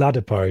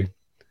Ladapo?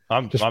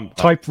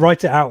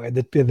 Write it out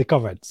in the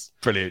comments.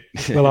 Brilliant.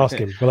 We'll ask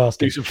him.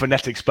 Do some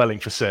phonetic spelling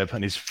for Seb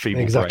and his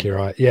feeble exactly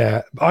brain. Right.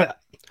 Yeah.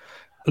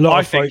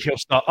 I think he'll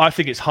start. I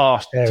think it's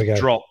harsh to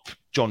drop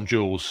John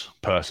Jules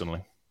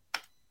personally.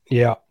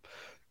 Yeah.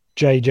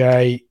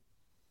 JJ,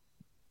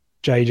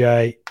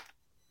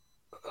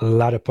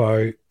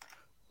 Ladapo.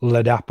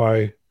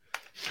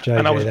 JJ,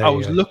 and I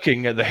was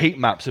looking at the heat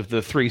maps of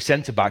the three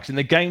centre backs in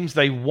the games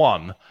they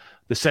won.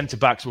 The centre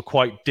backs were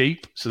quite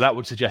deep, so that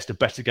would suggest a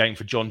better game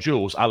for John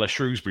Jules, a la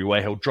Shrewsbury,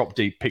 where he'll drop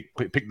deep, pick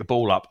the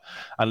ball up,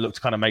 and look to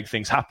kind of make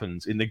things happen.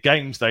 In the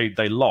games they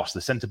lost,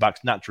 the centre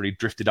backs naturally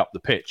drifted up the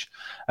pitch,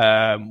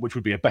 which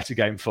would be a better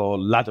game for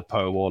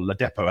Ladapo or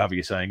Ladepo, however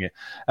you're saying it.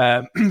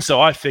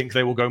 So I think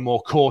they will go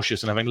more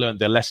cautious, and having learned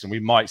their lesson, we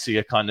might see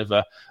a kind of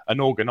an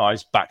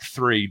organised back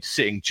three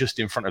sitting just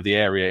in front of the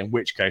area. In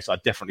which case,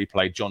 I'd definitely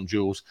play John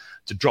Jules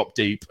to drop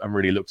deep and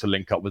really look to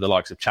link up with the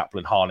likes of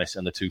Chaplin, Harness,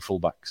 and the two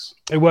fullbacks.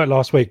 It worked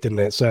last week, didn't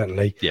it?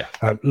 Certainly. Yeah.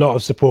 A lot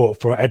of support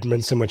for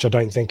Edmondson, which I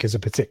don't think is a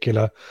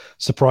particular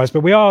surprise.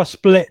 But we are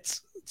split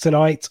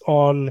tonight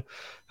on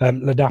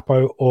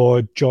Ladapo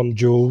or John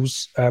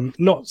Jules.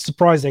 Not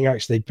surprising,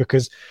 actually,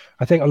 because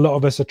I think a lot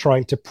of us are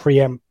trying to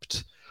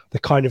preempt the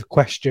kind of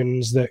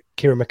questions that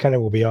Kieran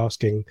McKenna will be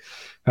asking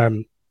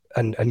and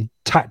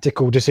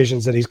tactical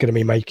decisions that he's going to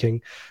be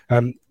making.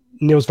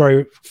 Neil's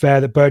very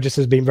fair that Burgess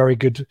has been very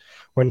good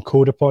when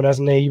called upon,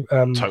 hasn't he?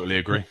 Totally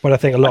agree. But I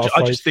think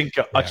I just think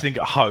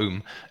at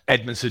home,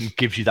 Edmondson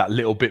gives you that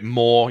little bit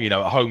more. At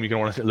home, you're going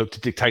to want to look to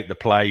dictate the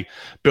play,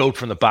 build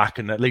from the back,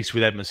 and at least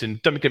with Edmondson,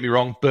 don't get me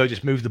wrong,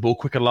 Burgess moved the ball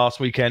quicker last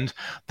weekend.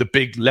 The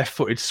big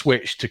left-footed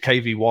switch to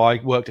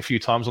KVY worked a few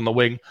times on the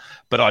wing,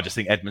 but I just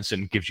think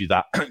Edmondson gives you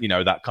that,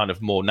 that kind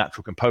of more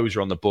natural composure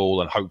on the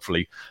ball, and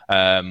hopefully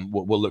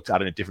we'll look to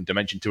add in a different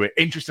dimension to it.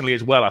 Interestingly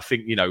as well, I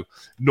think,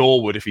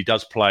 Norwood, if he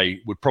does play,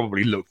 would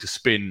probably look to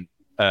spin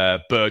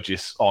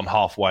Burgess on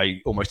halfway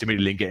almost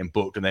immediately and get him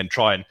booked, and then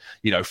try and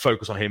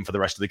focus on him for the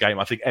rest of the game.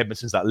 I think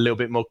Edmondson's that little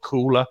bit more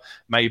cooler,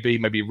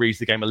 maybe reads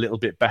the game a little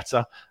bit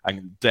better,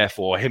 and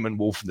therefore him and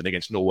Wolfenden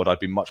against Norwood I'd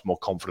be much more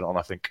confident on,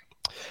 I think.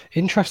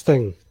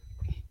 Interesting.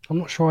 I'm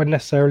not sure I'd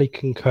necessarily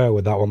concur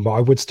with that one, but I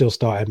would still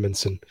start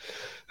Edmondson,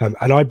 and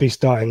I'd be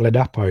starting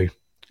Ladapo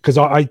because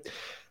I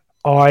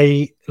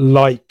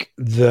like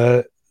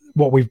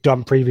what we've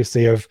done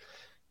previously of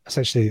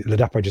essentially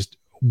Ladapo just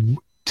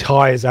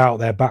tires out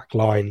their back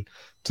line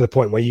to the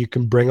point where you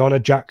can bring on a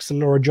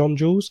Jackson or a John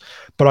Jules.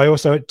 But I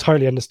also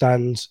totally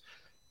understand,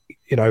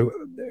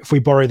 if we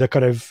borrow the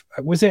kind of,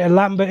 was it a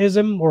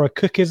Lambertism or a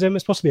Cookism?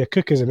 It's possibly a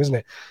Cookism,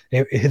 isn't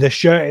it? The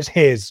shirt is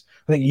his.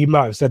 I think you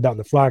might have said that on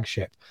the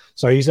flagship.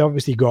 So he's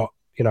obviously got,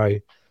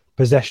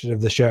 possession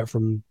of the shirt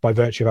by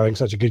virtue of having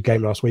such a good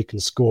game last week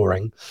and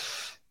scoring.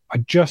 I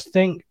just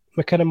think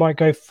McKenna might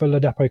go for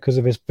Ladapo because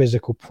of his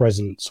physical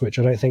presence, which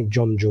I don't think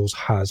John Jules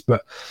has.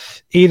 But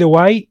either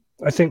way,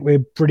 I think we're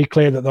pretty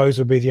clear that those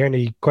would be the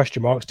only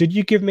question marks. Did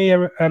you give me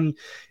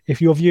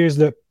if your view is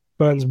that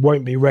Burns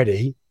won't be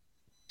ready,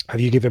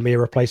 have you given me a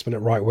replacement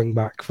at right wing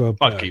back for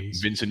Burns? I'd keep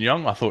Vincent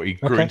Young. I thought he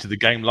grew into the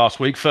game last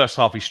week. First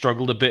half, he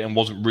struggled a bit and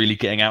wasn't really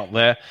getting out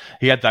there.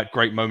 He had that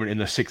great moment in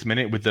the 6th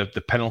minute with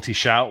the penalty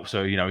shout.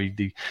 So,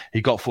 he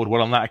got forward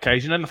well on that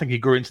occasion. And I think he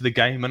grew into the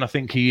game. And I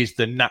think he is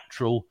the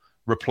natural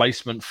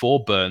replacement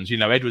for Burns.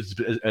 Edwards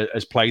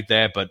has played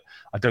there, but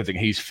I don't think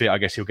he's fit. I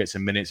guess he'll get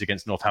some minutes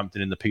against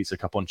Northampton in the Pizza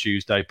Cup on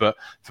Tuesday. But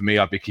for me,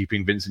 I'd be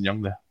keeping Vincent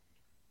Young there.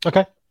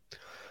 Okay.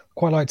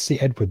 Quite like to see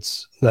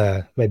Edwards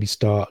there, maybe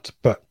start,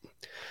 but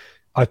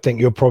I think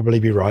you'll probably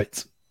be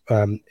right.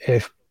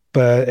 If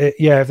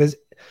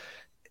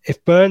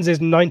Burns is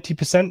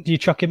 90%, do you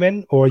chuck him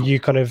in, or are you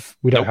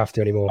we don't have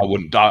to anymore? I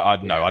wouldn't.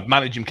 I'd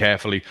manage him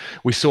carefully.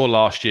 We saw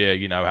last year,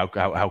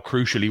 how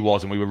crucial he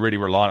was, and we were really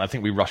reliant. I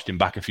think we rushed him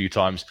back a few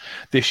times.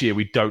 This year,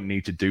 we don't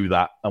need to do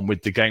that. And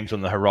with the games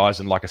on the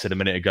horizon, like I said a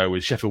minute ago,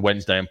 with Sheffield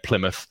Wednesday and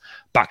Plymouth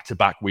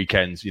back-to-back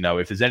weekends,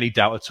 if there's any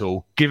doubt at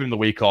all, give him the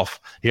week off.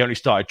 He only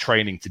started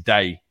training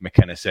today,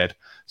 McKenna said.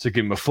 So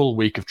give him a full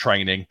week of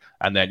training,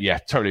 and then,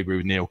 totally agree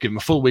with Neil. Give him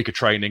a full week of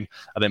training,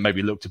 and then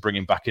maybe look to bring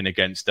him back in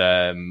against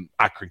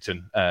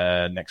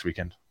Accrington next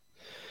weekend.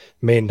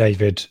 Me and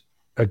David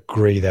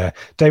agree there.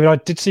 David, I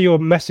did see your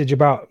message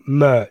about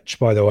merch,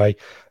 by the way.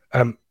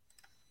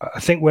 I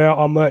think where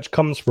our merch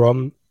comes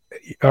from,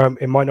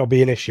 it might not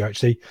be an issue,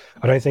 actually.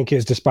 I don't think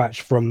it's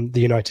dispatched from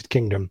the United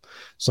Kingdom.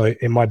 So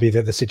it might be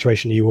that the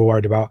situation you were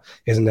worried about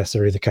isn't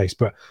necessarily the case.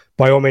 But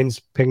by all means,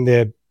 ping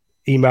the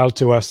email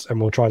to us and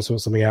we'll try and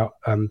sort something out,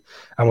 and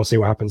we'll see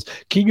what happens.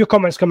 Keep your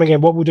comments coming in.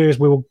 What we'll do is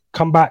we will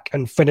come back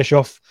and finish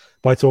off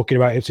by talking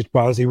about Ipswich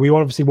Barnsley. We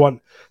obviously want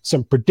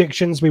some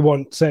predictions. We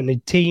want certainly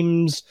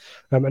teams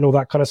and all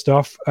that kind of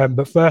stuff.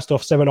 But first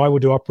off, Seb and I will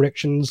do our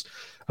predictions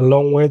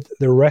along with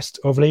the rest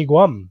of League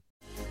One.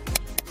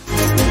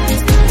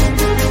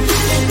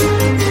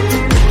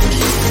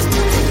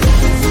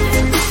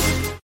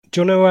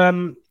 Do you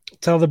want to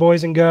tell the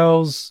boys and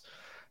girls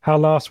how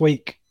last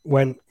week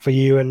went for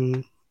you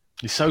and...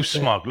 You're so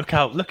smug. Look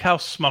how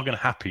smug and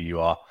happy you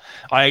are.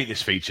 I hate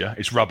this feature.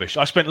 It's rubbish.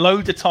 I spent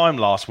loads of time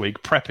last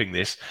week prepping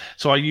this,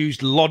 so I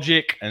used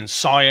logic and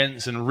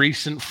science and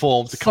recent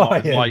form to come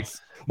up with my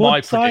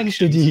What science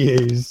did you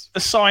use? The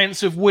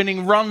science of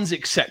winning runs,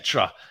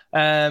 etc.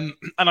 And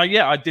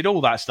I did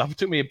all that stuff. It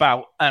took me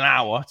about an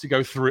hour to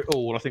go through it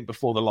all, I think,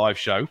 before the live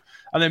show.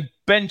 And then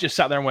Ben just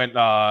sat there and went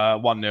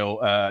 1-0,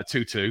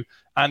 2-2.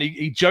 And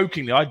he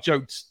jokingly, I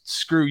joked,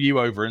 screw you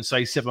over and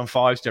say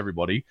 7-5s to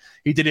everybody.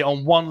 He did it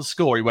on one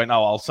score. He went,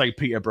 I'll say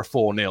Peterborough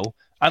 4-0.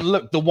 And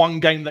look, the one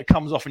game that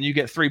comes off and you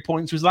get 3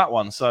 points was that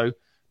one. So,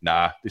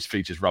 this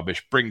feature's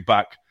rubbish. Bring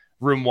back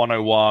Room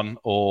 101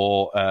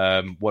 or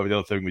whatever the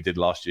other thing we did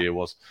last year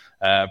was.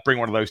 Bring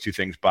one of those two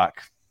things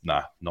back.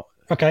 Not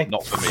for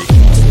me.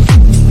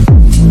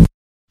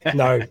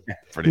 No,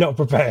 not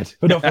prepared.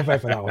 We're not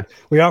prepared for that one.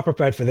 We are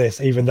prepared for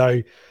this, even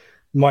though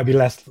might be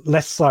less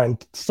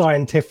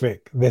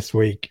scientific this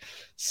week.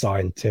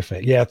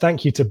 Scientific. Yeah,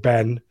 thank you to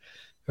Ben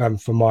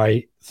for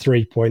my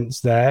 3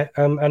 points there.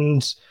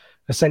 And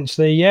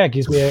essentially,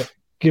 gives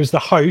the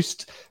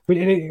host.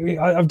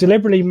 I've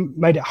deliberately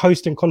made it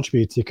host and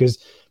contributor because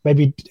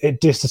maybe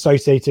it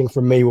disassociating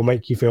from me will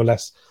make you feel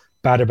less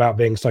bad about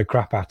being so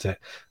crap at it.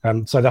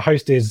 So the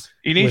host is...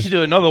 You need to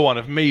do another one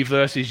of me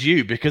versus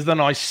you, because then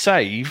I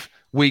save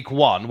week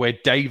 1 where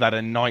Dave had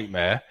a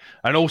nightmare,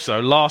 and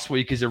also last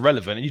week is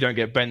irrelevant and you don't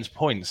get Ben's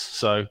points.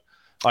 So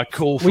I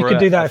call for... We can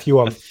do that if you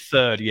want.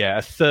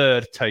 A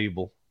third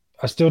table.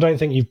 I still don't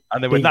think you've...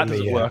 And then when that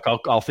doesn't work,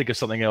 I'll think of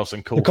something else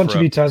and call the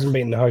contributor hasn't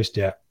beaten the host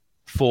yet.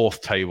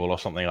 4th table or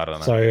something, I don't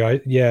know. So,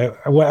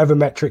 whatever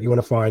metric you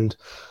want to find,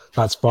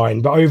 that's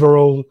fine. But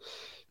overall,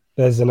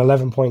 there's an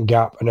 11-point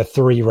gap and a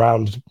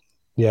 3-round.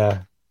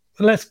 Yeah.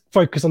 Let's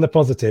focus on the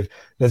positive.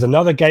 There's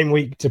another game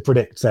week to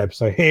predict, Seb.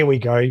 So here we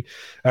go.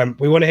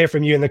 We want to hear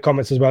from you in the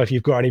comments as well if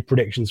you've got any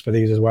predictions for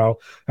these as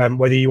well.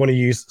 Whether you want to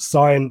use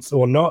science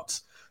or not.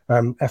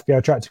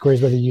 FBL Tractor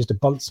Quiz, whether you used a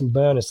Bunsen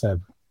burner,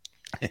 Seb.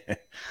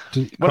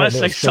 When I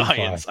say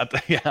science, I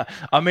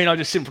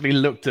just simply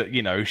looked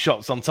at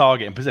shots on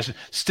target and possession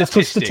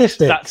statistics.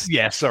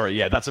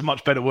 That's a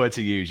much better word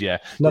to use. Yeah,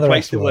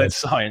 replace the word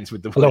science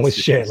with the word along with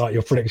shit like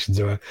your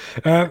predictions were.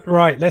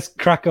 Right, let's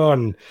crack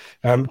on.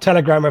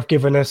 Telegram have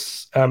given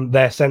us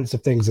their sense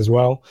of things as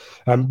well.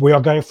 We are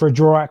going for a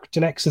draw at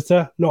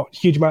Exeter. Not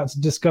huge amounts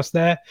to discuss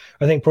there.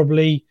 I think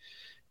probably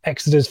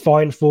Exeter's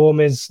fine form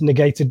is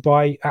negated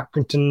by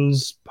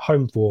Accrington's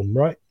home form,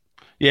 right?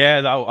 Yeah,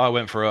 I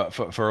went for a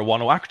 1-0.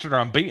 Accrington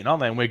are unbeaten,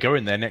 aren't they? And we're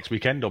going there next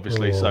weekend,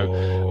 obviously.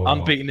 So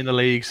unbeaten in the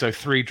league. So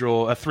three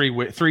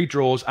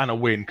draws and a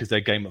win because their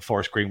game at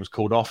Forest Green was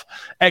called off.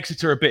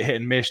 Exeter a bit hit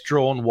and miss.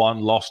 Drawn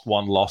 1, lost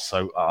 1, lost.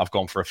 So I've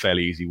gone for a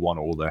fairly easy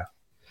 1-1 there.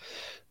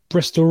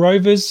 Bristol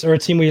Rovers are a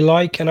team we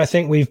like, and I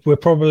think we're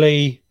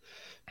probably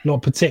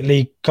not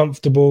particularly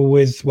comfortable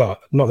with. Well,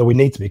 not that we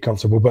need to be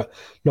comfortable, but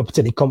not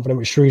particularly confident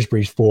with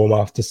Shrewsbury's form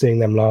after seeing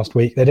them last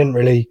week. They didn't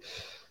really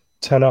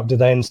turn up, did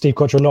they? And Steve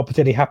Cottrell not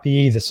particularly happy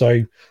either.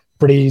 So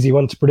pretty easy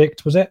one to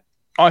predict, was it?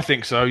 I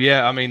think so,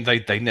 yeah. I mean,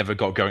 they never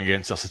got going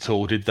against us at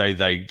all, did they?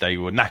 They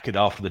were knackered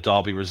after the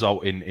Derby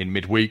result in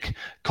midweek.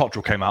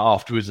 Cottrell came out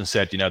afterwards and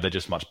said, they're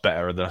just much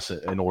better than us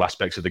in all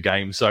aspects of the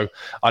game. So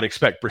I'd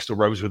expect Bristol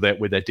Rovers with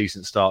their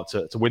decent start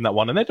to win that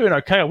one. And they're doing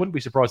okay. I wouldn't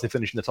be surprised they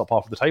finish in the top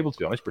half of the table, to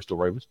be honest, Bristol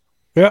Rovers.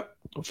 Yeah,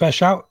 fair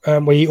shout.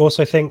 We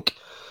also think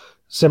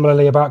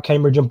similarly about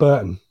Cambridge and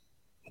Burton.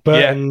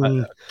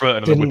 Burton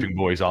are the whipping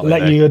boys, aren't they?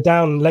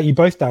 Let you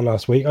both down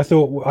last week. I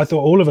thought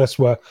all of us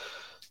were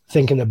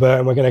thinking that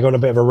Burton were going to go on a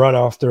bit of a run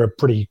after a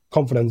pretty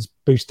confidence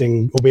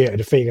boosting, albeit a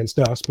defeat against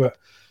us, but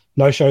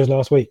no shows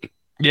last week.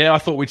 Yeah, I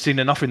thought we'd seen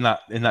enough in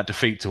that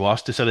defeat to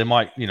us to say they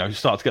might,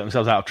 start to get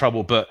themselves out of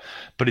trouble, but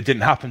it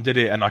didn't happen, did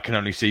it? And I can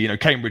only see,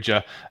 Cambridge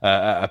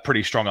are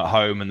pretty strong at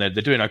home, and they're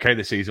doing okay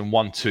this season.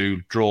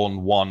 1-2,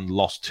 drawn 1,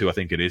 lost 2, I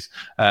think it is.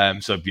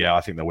 So yeah,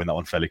 I think they'll win that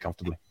one fairly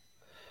comfortably.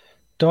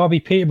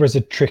 Derby Peterborough is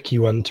a tricky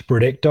one to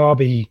predict.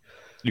 Derby,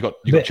 you got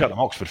Cheltenham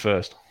Oxford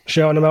first.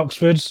 Cheltenham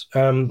Oxford.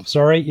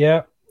 Sorry,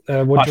 yeah.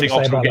 I think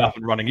Oxford will get up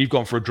and running. You've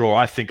gone for a draw.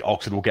 I think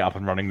Oxford will get up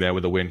and running there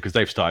with a win because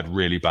they've started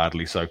really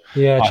badly. So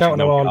yeah,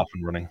 Cheltenham are up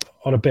and running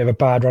on a bit of a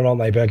bad run, aren't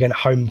they? But again,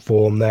 home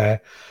form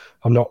there,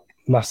 I'm not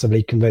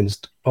massively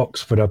convinced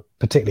Oxford are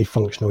particularly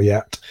functional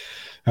yet.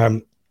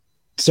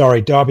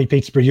 Sorry, Derby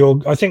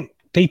Peterborough. I think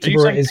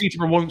Peterborough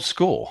Peterborough won't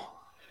score.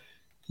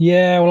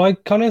 Yeah, well, I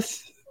kind of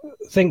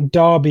think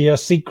Derby are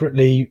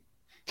secretly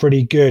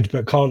pretty good,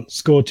 but can't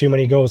score too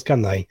many goals,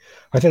 can they?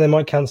 I think they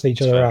might cancel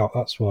each other out.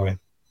 That's why.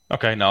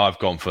 Okay, no, I've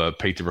gone for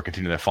Peterborough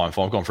continuing their fine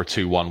form. I've gone for a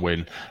 2-1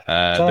 win.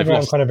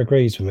 Everyone kind of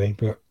agrees with me,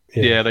 but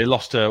yeah, they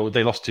lost to was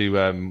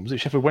it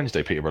Sheffield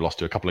Wednesday? Peterborough lost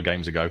to a couple of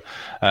games ago,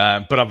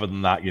 but other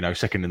than that,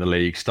 second in the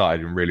league,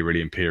 started in really,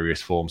 really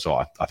imperious form. So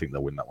I think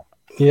they'll win that one.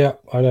 Yeah,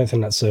 I don't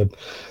think that's a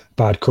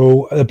bad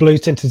call. The blue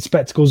tinted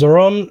spectacles are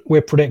on.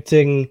 We're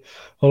predicting,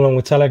 along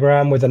with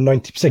Telegram, with a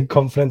 90%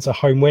 confidence a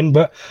home win.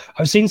 But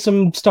I've seen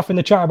some stuff in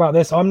the chat about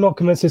this. I'm not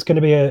convinced it's going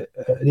to be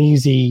an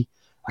easy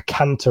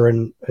canter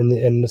in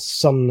the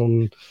sun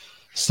on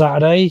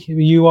Saturday.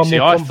 You are See,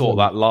 more I confident? thought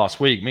that last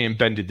week. Me and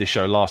Ben did this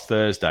show last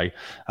Thursday,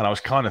 and I was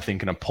kind of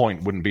thinking a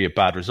point wouldn't be a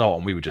bad result,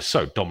 and we were just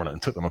so dominant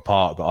and took them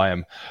apart that I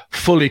am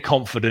fully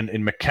confident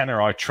in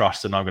McKenna. I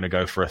trust, and I'm going to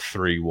go for a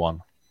 3-1,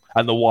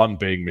 and the one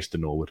being Mr.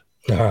 Norwood.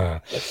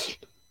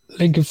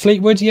 Lincoln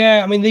Fleetwood,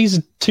 yeah. I mean, these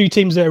are two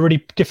teams that are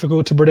really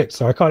difficult to predict,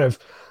 so I kind of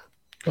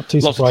not too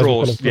Lots of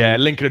surprised. draws. Yeah,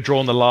 Lincoln have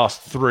drawn the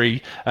last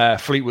 3.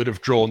 Fleetwood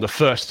have drawn the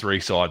first 3,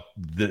 so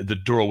the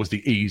draw was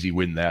the easy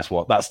win there.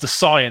 That's the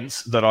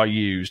science that I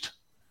used.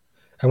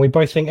 And we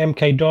both think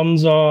MK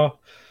Dons are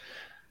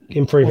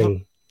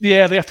improving.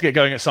 Yeah, they have to get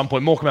going at some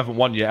point. Morecambe haven't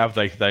won yet, have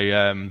they?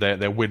 They're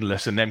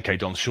winless, and MK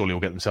Dons surely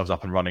will get themselves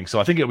up and running. So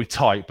I think it'll be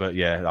tight, but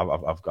yeah,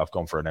 I've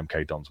gone for an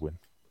MK Dons win.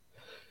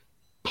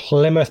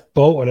 Plymouth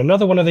Bolton,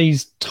 another one of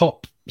these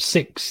top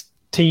 6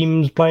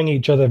 teams playing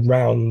each other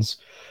rounds.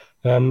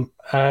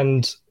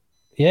 And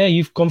yeah,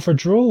 you've gone for a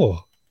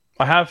draw.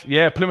 I have,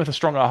 yeah. Plymouth are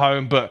strong at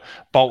home, but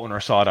Bolton are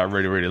a side I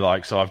really, really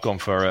like. So I've gone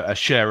for a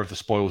share of the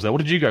spoils there. What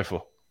did you go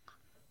for?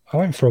 I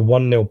went for a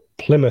 1-0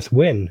 Plymouth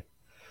win.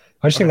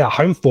 I just think that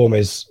home form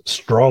is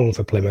strong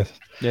for Plymouth.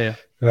 Yeah.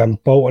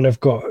 Bolton have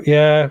got,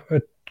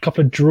 a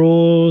couple of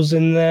draws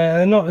in there.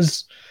 They're not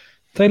as...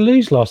 They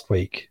lose last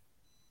week.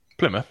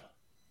 Plymouth?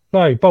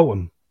 No,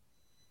 Bolton.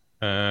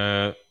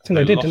 I think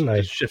they did, didn't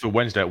they? Sheffield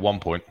Wednesday at one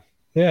point.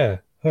 Yeah,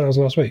 that was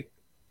last week.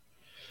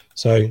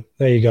 So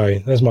there you go.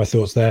 There's my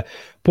thoughts there.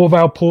 Port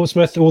Vale,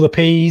 Portsmouth, all the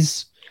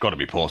P's. Got to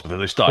be Portsmouth.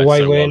 They started Away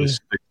so win. well.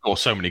 They score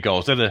so many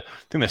goals. I think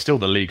they're still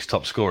the league's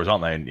top scorers,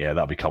 aren't they? And yeah,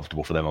 that'd be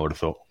comfortable for them, I would have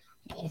thought.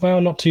 Port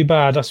Vale, not too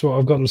bad. That's what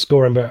I've got them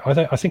scoring, but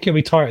I think it'll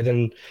be tighter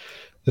than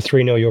the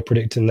 3-0 you're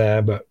predicting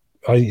there, but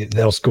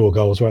they'll score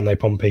goals, won't they,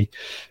 Pompey?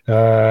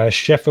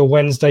 Sheffield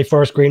Wednesday,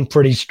 Forest Green,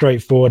 pretty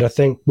straightforward. I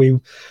think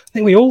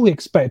we all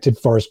expected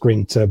Forest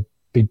Green to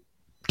be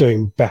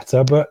doing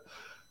better, but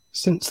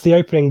since the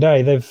opening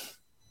day, they've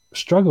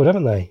struggled,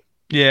 haven't they?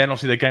 Yeah, and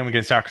obviously their game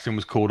against Accrington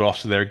was called off,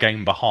 so they're a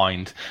game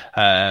behind.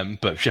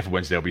 But Sheffield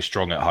Wednesday will be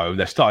strong at home.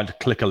 They're starting to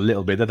click a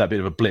little bit. They had that bit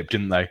of a blip,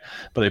 didn't they?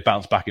 But they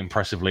bounced back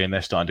impressively, and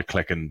they're starting to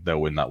click, and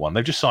they'll win that one.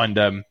 They've just signed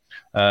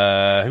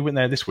who went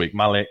there this week?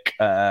 Malik.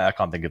 I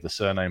can't think of the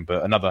surname,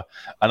 but another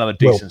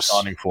decent Wilkes.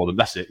 signing for them.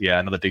 That's it. Yeah,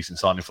 another decent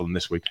signing for them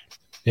this week.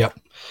 Yep.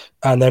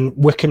 And then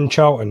Wycombe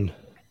Charlton.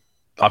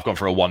 I've gone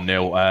for a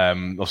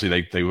 1-0.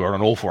 Obviously, they were on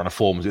an awful run of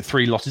form. Was it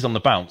 3 losses on the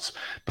bounce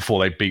before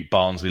they beat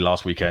Barnsley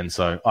last weekend?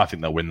 So I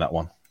think they'll win that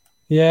one.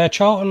 Yeah,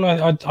 Charlton,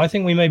 I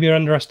think we maybe are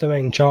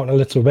underestimating Charlton a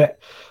little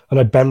bit. I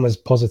know Ben was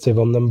positive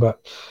on them,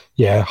 but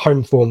yeah,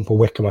 home form for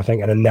Wycombe, I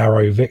think, and a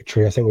narrow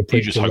victory. I think we're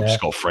pretty You just hope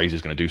Scott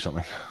Fraser's going to do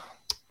something.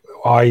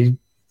 I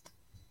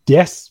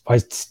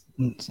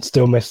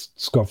still miss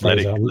Scott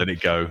Fraser. Let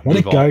it go. Let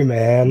it go,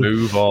 man.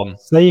 Move on.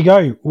 So there you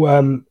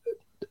go.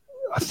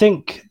 I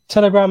think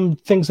Telegram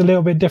thinks a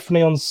little bit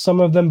differently on some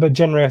of them, but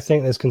generally I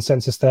think there's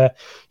consensus there.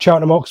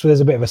 Cheltenham Oxford,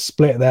 there's a bit of a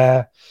split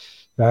there.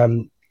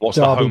 What's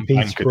Derby, the home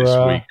banker this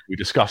Peterborough. week? We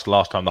discussed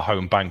last time the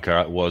home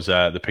banker was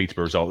the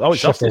Peterborough result. Oh,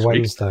 it's us Sheffield this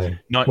week. Wednesday.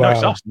 No, Well,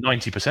 it's us,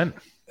 90%.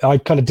 I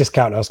kind of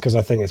discount us because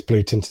I think it's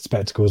blue tinted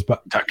spectacles,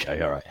 but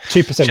Okay, all right.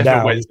 2% Sheffield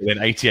down. Wednesday, then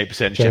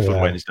 88%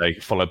 Sheffield Wednesday,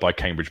 followed by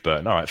Cambridge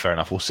Burton. All right, fair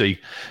enough. We'll see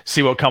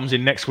what comes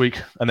in next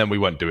week, and then we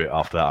won't do it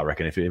after that, I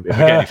reckon. If we get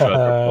any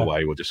further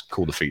away, we'll just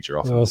call the feature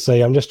off. We'll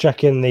see. I'm just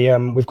checking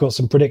we've got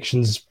some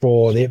predictions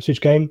for the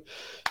Ipswich game,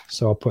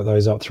 so I'll put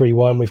those up.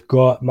 3-1. We've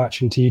got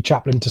matching to you,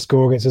 Chaplin to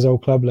score against his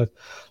old club,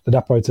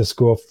 Ladapo to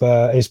score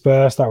for his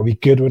first. That would be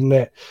good, wouldn't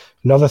it?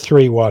 Another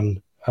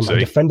 3-1. A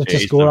defender to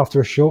score after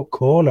a short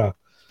corner.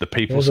 The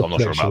people, I'm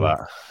not sure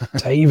about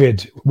that.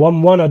 David,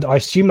 1-1. I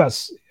assume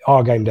that's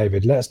our game,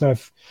 David. Let us know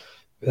if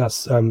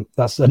that's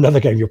another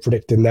game you're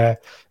predicting there.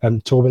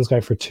 Torben's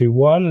going for a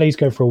 2-1. Lee's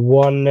going for a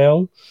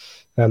 1-0.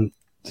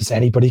 Does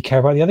anybody care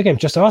about the other game?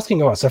 Just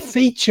asking. Oh, it's a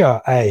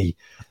feature, eh?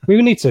 We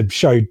need to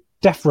show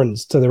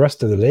deference to the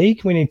rest of the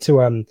league. We need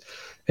to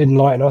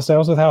enlighten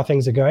ourselves with how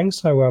things are going.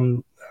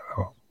 So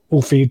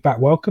all feedback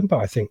welcome, but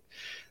I think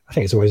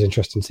it's always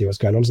interesting to see what's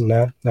going on, isn't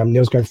there?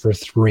 Neil's going for a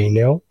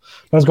 3-0.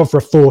 Neil's gone for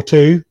a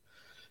 4-2.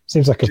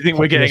 Seems like. Do you think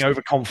we're getting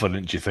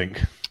overconfident? Do you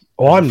think?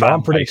 Oh, I'm not.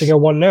 I'm predicting a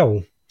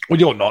 1-0. Well,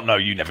 you're not. No,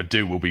 you never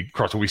do. We'll be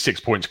 6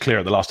 points clear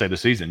at the last day of the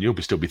season. You'll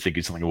still be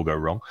thinking something will go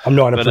wrong. I'm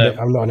not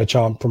in a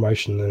chart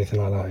promotion or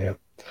anything like that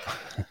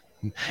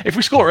yet. If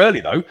we score early,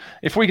 though,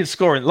 if we can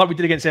score like we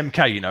did against MK,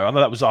 I know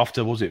that was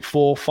after, was it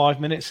 4-5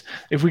 minutes?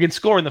 If we can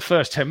score in the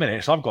first 10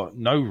 minutes, I've got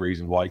no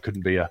reason why it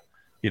couldn't be a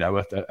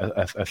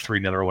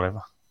 3-0 or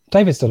whatever.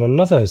 David's done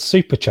another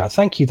super chat.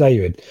 Thank you,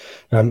 David.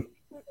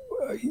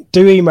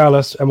 Do email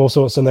us and we'll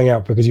sort something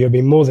out because you have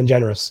been more than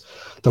generous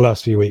the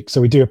last few weeks. So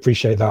we do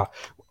appreciate that.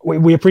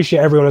 We appreciate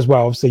everyone as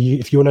well. So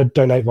if you want to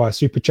donate via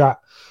super chat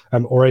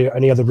or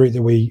any other route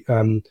that we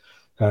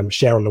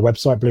share on the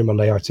website,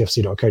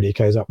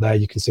 bluemonday.itfc.co.uk is up there.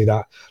 You can see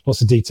that.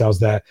 Lots of details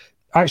there.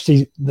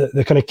 Actually,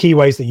 the kind of key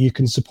ways that you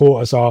can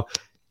support us are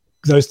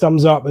those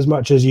thumbs up, as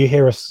much as you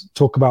hear us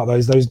talk about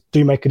those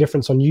do make a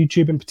difference on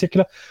YouTube in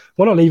particular.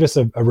 Why not leave us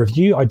a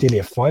review, ideally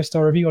a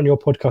 5-star review on your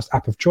podcast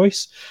app of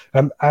choice.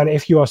 And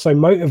if you are so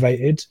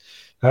motivated,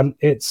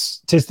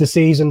 tis the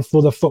season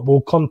for the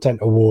Football Content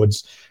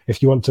Awards.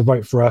 If you want to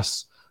vote for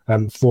us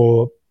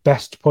for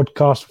Best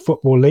Podcast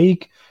Football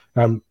League,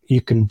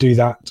 you can do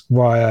that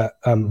via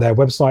their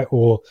website,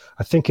 or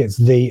I think it's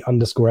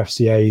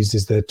 _FCAs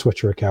is their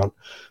Twitter account.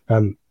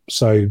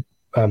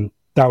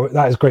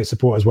 That is great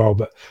support as well.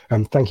 But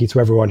thank you to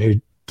everyone who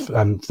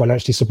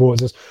financially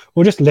supports us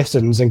or just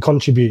listens and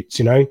contributes.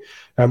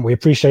 We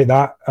appreciate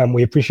that, and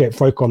we appreciate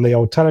folk on the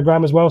old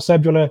Telegram as well.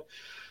 Seb, do you want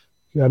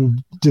to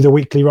do the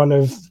weekly run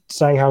of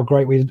saying how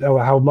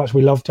much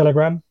we love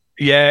Telegram?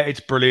 Yeah, it's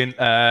brilliant.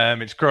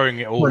 It's growing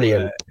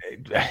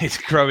it's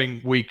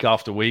growing week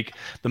after week.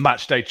 The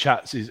match day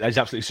chats is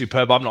absolutely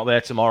superb. I'm not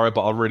there tomorrow,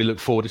 but I really look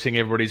forward to seeing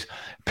everybody's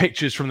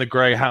pictures from the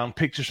Greyhound,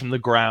 pictures from the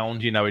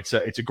ground. It's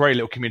a great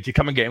little community.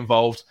 Come and get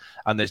involved,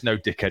 and there's no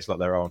dickheads like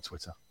there are on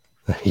Twitter.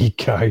 There you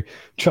go.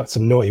 Chucked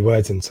some naughty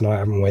words in tonight,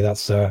 haven't we?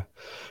 That's we've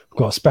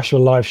got a special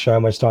live show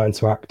and we're starting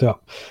to act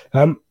up.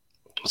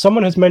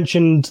 Someone has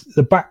mentioned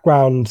the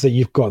background that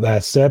you've got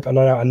there, Seb, and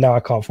now I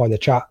can't find the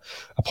chat.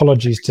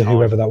 Apologies to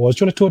whoever that was.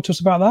 Do you want to talk to us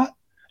about that?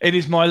 It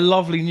is my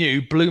lovely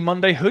new Blue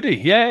Monday hoodie.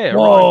 Yeah.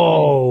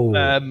 Whoa.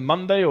 Right.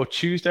 Monday or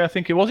Tuesday, I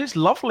think it was. It's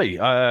lovely.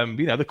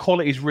 The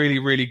quality is really,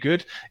 really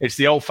good. It's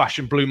the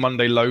old-fashioned Blue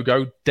Monday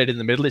logo, dead in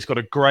the middle. It's got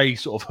a grey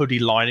sort of hoodie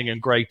lining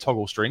and grey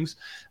toggle strings.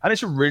 And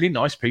it's a really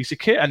nice piece of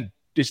kit. And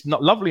it's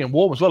not lovely and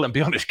warm as well. And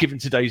be honest, given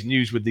today's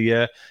news with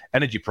the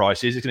energy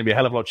prices, it's going to be a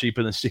hell of a lot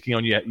cheaper than sticking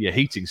on your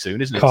heating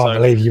soon, isn't it? Can't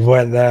believe you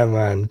went there,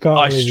 man.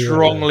 I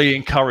strongly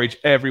encourage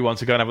everyone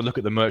to go and have a look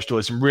at the merch store.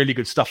 There's some really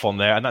good stuff on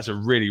there, and that's a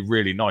really,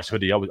 really nice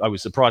hoodie. I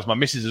was surprised. My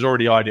missus has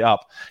already eyed it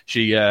up.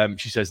 She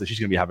says that she's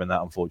going to be having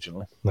that,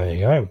 unfortunately. There you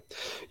go.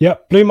 Yeah,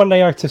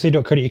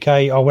 BlueMondayITC.co.uk,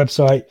 our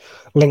website,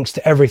 links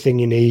to everything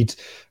you need,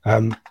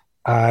 and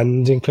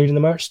including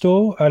the merch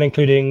store, and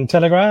including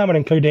Telegram, and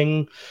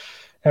including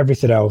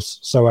everything else.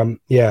 So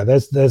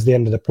there's the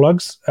end of the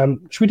plugs.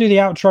 Should we do the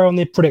outro on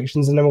the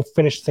predictions and then we'll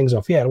finish things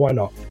off? Yeah, why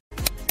not?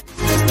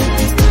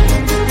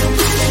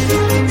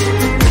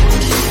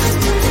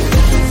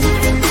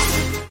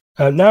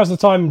 Now's the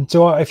time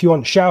to, if you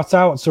want shout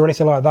outs or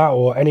anything like that,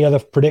 or any other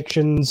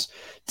predictions,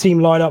 team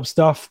lineup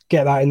stuff,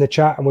 get that in the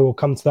chat and we will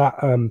come to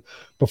that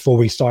before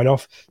we sign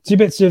off. 2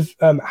 bits of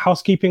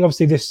housekeeping.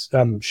 Obviously, this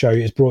show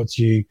is brought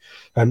to you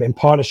in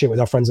partnership with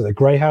our friends at the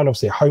Greyhound.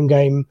 Obviously, a home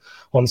game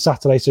on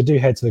Saturday, so do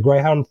head to the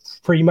Greyhound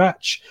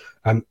pre-match.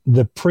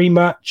 The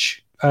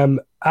pre-match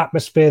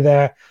atmosphere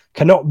there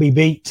cannot be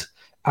beat.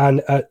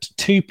 And at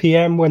 2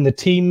 p.m, when the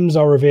teams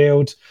are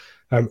revealed,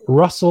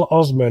 Russell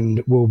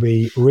Osmond will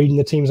be reading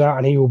the teams out,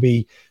 and he will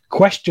be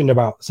questioned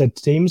about said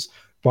teams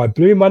by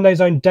Blue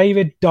Monday's own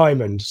David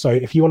Diamond. So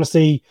if you want to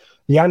see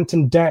the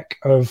Anton Deck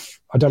of,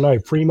 I don't know,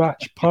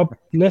 pre-match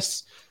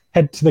pubness,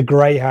 head to the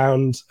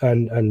Greyhound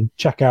and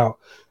check out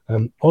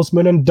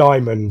Osmond and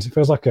Diamond. It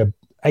feels like a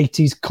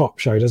 80s cop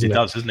show, doesn't it? It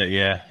does, doesn't it?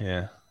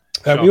 Yeah.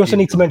 We also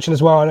need to mention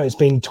as well, I know it's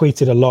been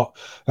tweeted a lot,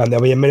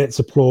 there'll be a minute's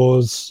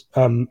applause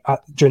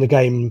during the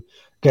game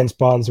against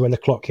Barnsley when the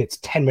clock hits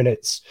 10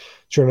 minutes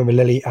to remember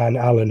Lily Ann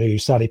Allen, who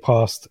sadly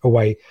passed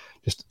away,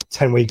 just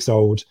 10 weeks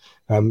old.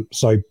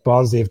 So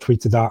Barnsley have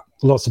tweeted that.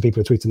 Lots of people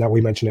are tweeting that. We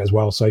mentioned it as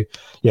well. So,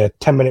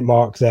 10-minute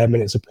mark there,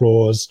 minute's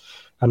applause.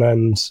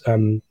 And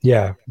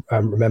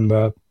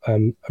remember,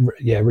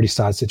 really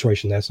sad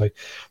situation there. So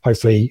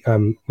hopefully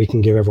we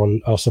can give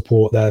everyone our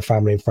support, their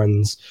family and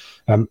friends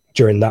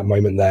during that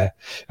moment there.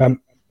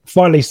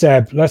 Finally,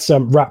 Seb, let's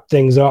wrap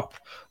things up.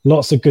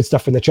 Lots of good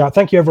stuff in the chat.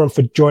 Thank you, everyone,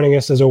 for joining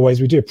us, as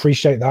always. We do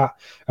appreciate that.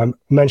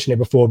 Mentioned it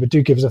before, but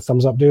do give us a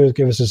thumbs up. Do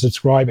give us a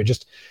subscribe. It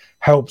just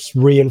helps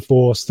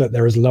reinforce that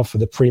there is love for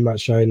the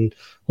pre-match show, and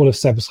all of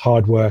Seb's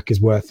hard work is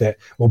worth it,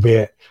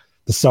 albeit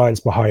the science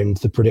behind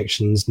the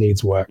predictions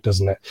needs work,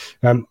 doesn't it?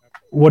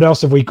 What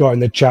else have we got in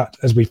the chat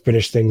as we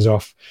finish things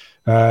off?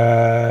 We've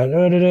got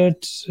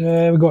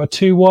a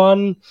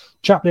 2-1.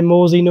 Chaplin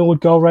Morsey,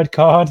 Norwood goal, red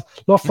card. A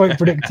lot of folk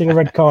predicting a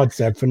red card,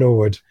 Seb, for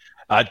Norwood.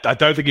 I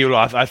don't think he will.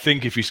 I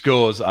think if he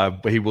scores,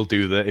 he will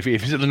do the. If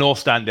he's at the North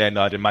Stand end,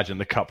 I'd imagine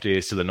the cup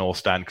is to the North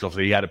Stand, because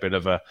obviously he had a bit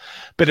of a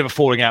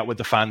falling out with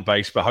the fan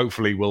base. But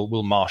hopefully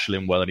we'll marshal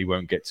him well and he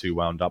won't get too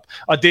wound up.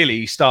 Ideally,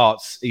 he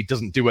starts. He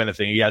doesn't do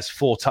anything. He has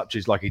 4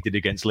 touches like he did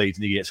against Leeds,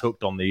 and he gets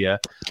hooked on the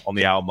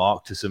hour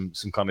mark to some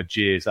kind of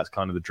jeers. That's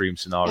kind of the dream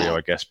scenario,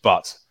 I guess.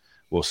 But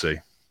we'll see.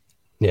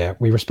 Yeah,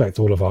 we respect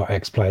all of our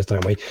ex-players,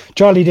 don't we?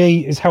 Charlie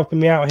D is helping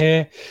me out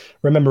here.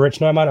 Remember,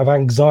 Rich, no amount of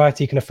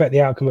anxiety can affect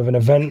the outcome of an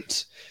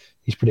event.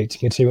 He's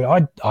predicting it too.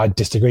 I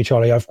disagree,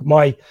 Charlie.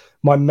 My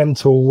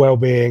mental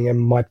well-being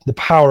and the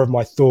power of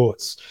my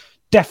thoughts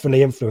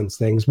definitely influence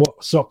things.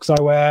 What socks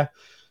I wear,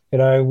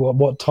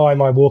 what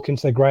time I walk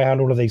into the Greyhound,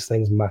 all of these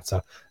things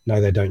matter.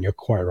 No, they don't. You're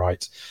quite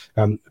right.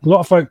 A lot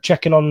of folk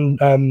checking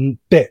on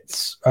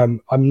bits. I'm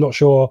not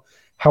sure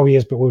how he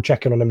is, but we'll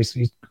check in on him.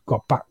 He's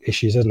got back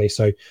issues, hasn't he?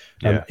 So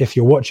if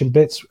you're watching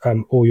bits,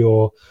 or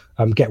you're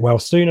get well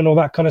soon and all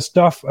that kind of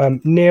stuff.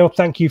 Neil,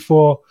 thank you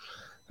for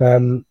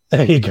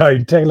there you go.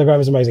 Telegram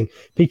is amazing.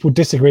 People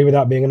disagree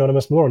without being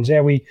anonymous morons.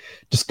 Yeah,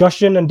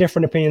 discussion and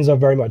different opinions are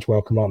very much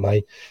welcome, aren't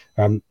they?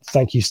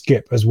 Thank you,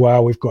 Skip, as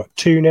well. We've got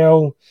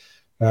 2-0.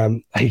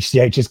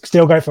 HCH is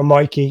still going for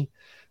Mikey.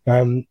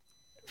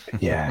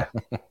 Yeah.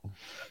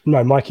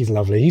 No, Mikey's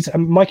lovely.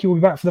 Mikey will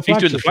be back for the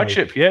flagship. He's doing the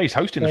flagship. Yeah, he's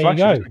hosting the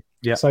flagship.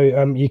 Yeah. So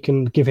you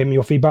can give him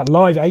your feedback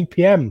live 8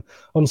 p.m.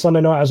 on Sunday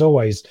night, as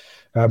always.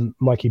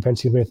 Mikey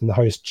Pensy-Smith in the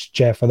host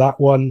chair for that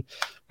one.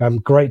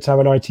 Great to have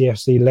an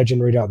ITFC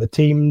legend read out the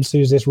teams.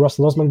 Who's this?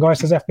 Russell Osman guy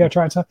says FPL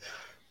Tractor.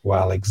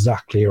 Well,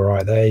 exactly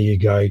right. There you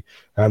go.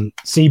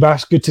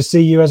 Seabass, good to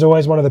see you as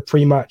always. One of the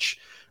pre-match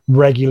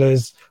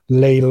regulars.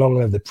 Lee, long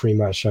live the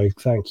pre-match show.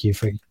 Thank you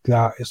for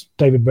that.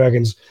 David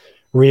Bergen's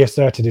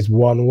reasserted his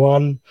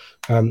 1-1.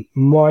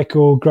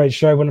 Michael, great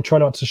show. Want to try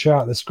not to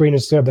shout at the screen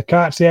and disturb the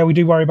cats. Yeah, we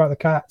do worry about the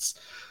cats,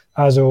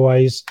 as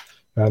always.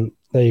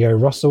 There you go.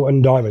 Russell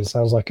and Diamond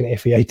sounds like an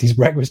iffy 80s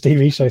breakfast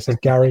TV show, says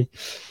Gary.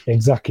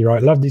 Exactly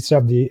right. Lovely to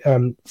have the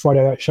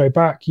Friday night show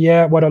back.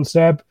 Yeah, well done,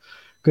 Seb.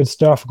 Good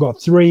stuff. We've got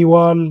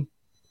 3-1.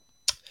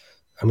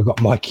 And we've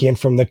got Mikey in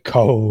from the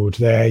cold.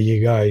 There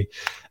you go.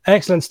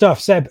 Excellent stuff.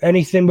 Seb,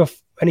 any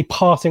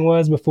parting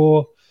words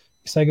before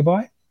you say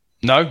goodbye?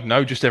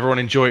 No, just everyone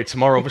enjoy it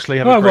tomorrow. Obviously,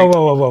 have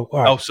whoa.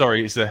 Right. Oh,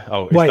 sorry. Is that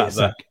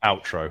the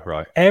outro?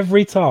 Right.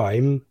 Every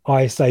time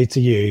I say to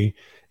you,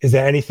 is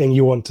there anything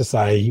you want to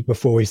say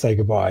before we say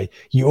goodbye?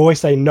 You always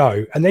say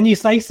no, and then you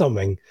say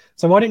something.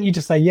 So why don't you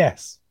just say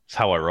yes? That's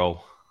how I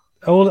roll.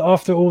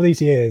 After all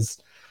these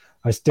years,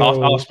 I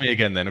still... Ask me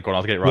again then.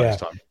 I'll get it right this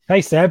time.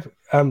 Hey, Seb,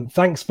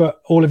 thanks for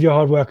all of your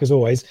hard work as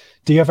always.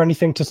 Do you have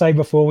anything to say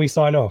before we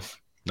sign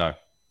off? No.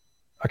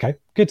 Okay,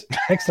 good.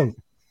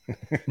 Excellent.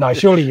 No,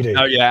 surely you do.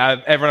 Oh,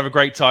 yeah. Everyone have a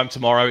great time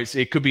tomorrow.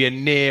 It could be a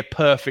near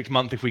perfect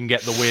month if we can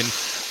get the win.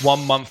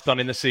 1 month done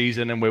in the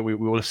season, and we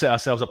will set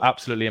ourselves up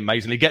absolutely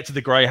amazingly. Get to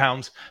the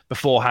Greyhounds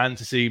beforehand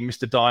to see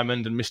Mr.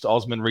 Diamond and Mr.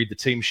 Osman read the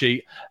team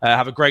sheet.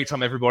 Have a great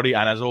time, everybody.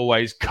 And as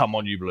always, come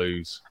on, you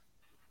Blues.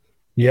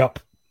 Yep.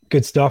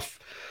 Good stuff.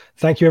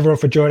 Thank you, everyone,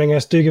 for joining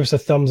us. Do give us a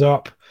thumbs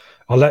up.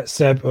 I'll let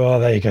Seb... Oh,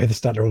 there you go. The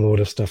stat and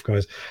order stuff,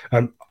 guys.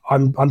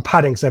 I'm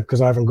padding Seb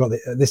because I haven't got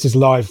this is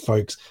live,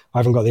 folks. I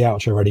haven't got the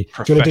outro ready.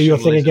 Do you want to do your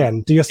thing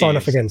again? Do your sign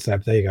off again,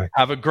 Seb. There you go.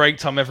 Have a great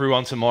time,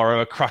 everyone, tomorrow.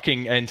 A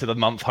cracking end to the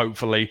month,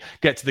 hopefully.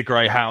 Get to the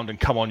Greyhound and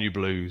come on, you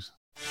Blues.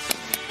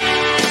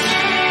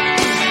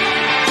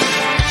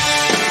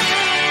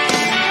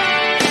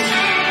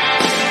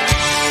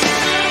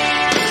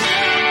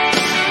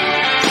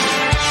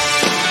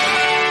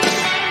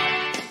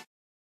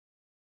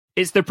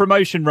 It's the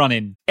promotion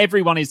run-in.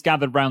 Everyone is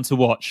gathered round to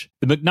watch.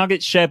 The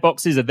McNuggets share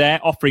boxes are there,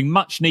 offering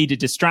much-needed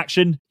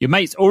distraction. Your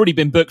mate's already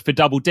been booked for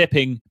double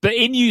dipping, but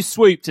in you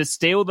swoop to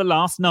steal the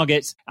last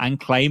nugget and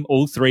claim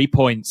all 3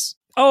 points.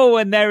 Oh,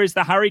 and there is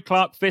the Harry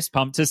Clark fist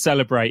pump to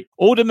celebrate.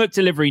 Order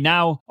McDelivery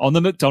now on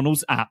the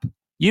McDonald's app.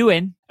 You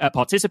in at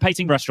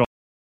participating restaurants.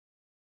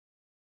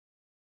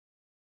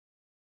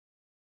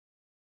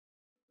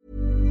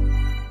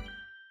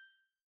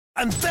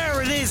 And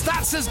there it is,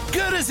 that's as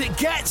good as it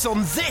gets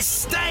on this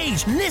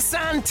stage.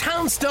 Nissan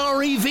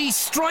Townstar EV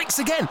strikes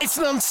again. It's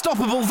an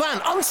unstoppable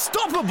van,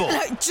 unstoppable.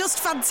 Just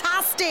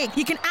fantastic.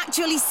 You can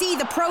actually see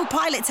the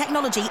ProPilot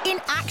technology in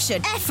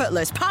action.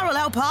 Effortless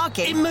parallel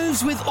parking. It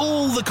moves with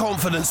all the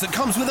confidence that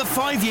comes with a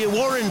 5-year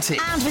warranty.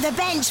 And with a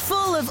bench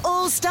full of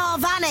all-star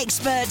van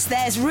experts,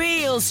 there's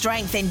real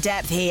strength in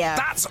depth here.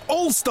 That's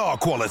all-star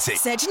quality.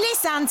 Search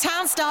Nissan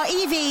Townstar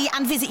EV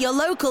and visit your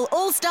local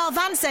all-star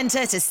van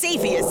centre to see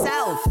for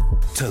yourself.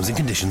 Terms and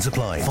conditions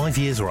apply. 5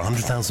 years or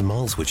 100,000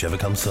 miles, whichever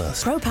comes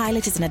first.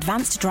 ProPilot is an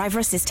advanced driver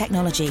assist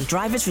technology.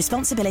 Driver's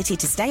responsibility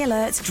to stay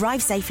alert,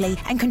 drive safely,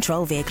 and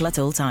control vehicle at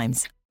all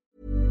times.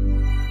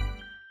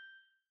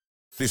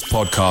 This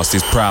podcast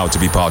is proud to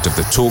be part of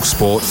the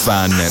TalkSport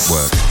Fan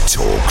Network.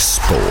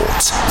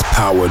 TalkSport.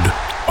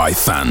 Powered by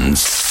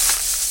fans.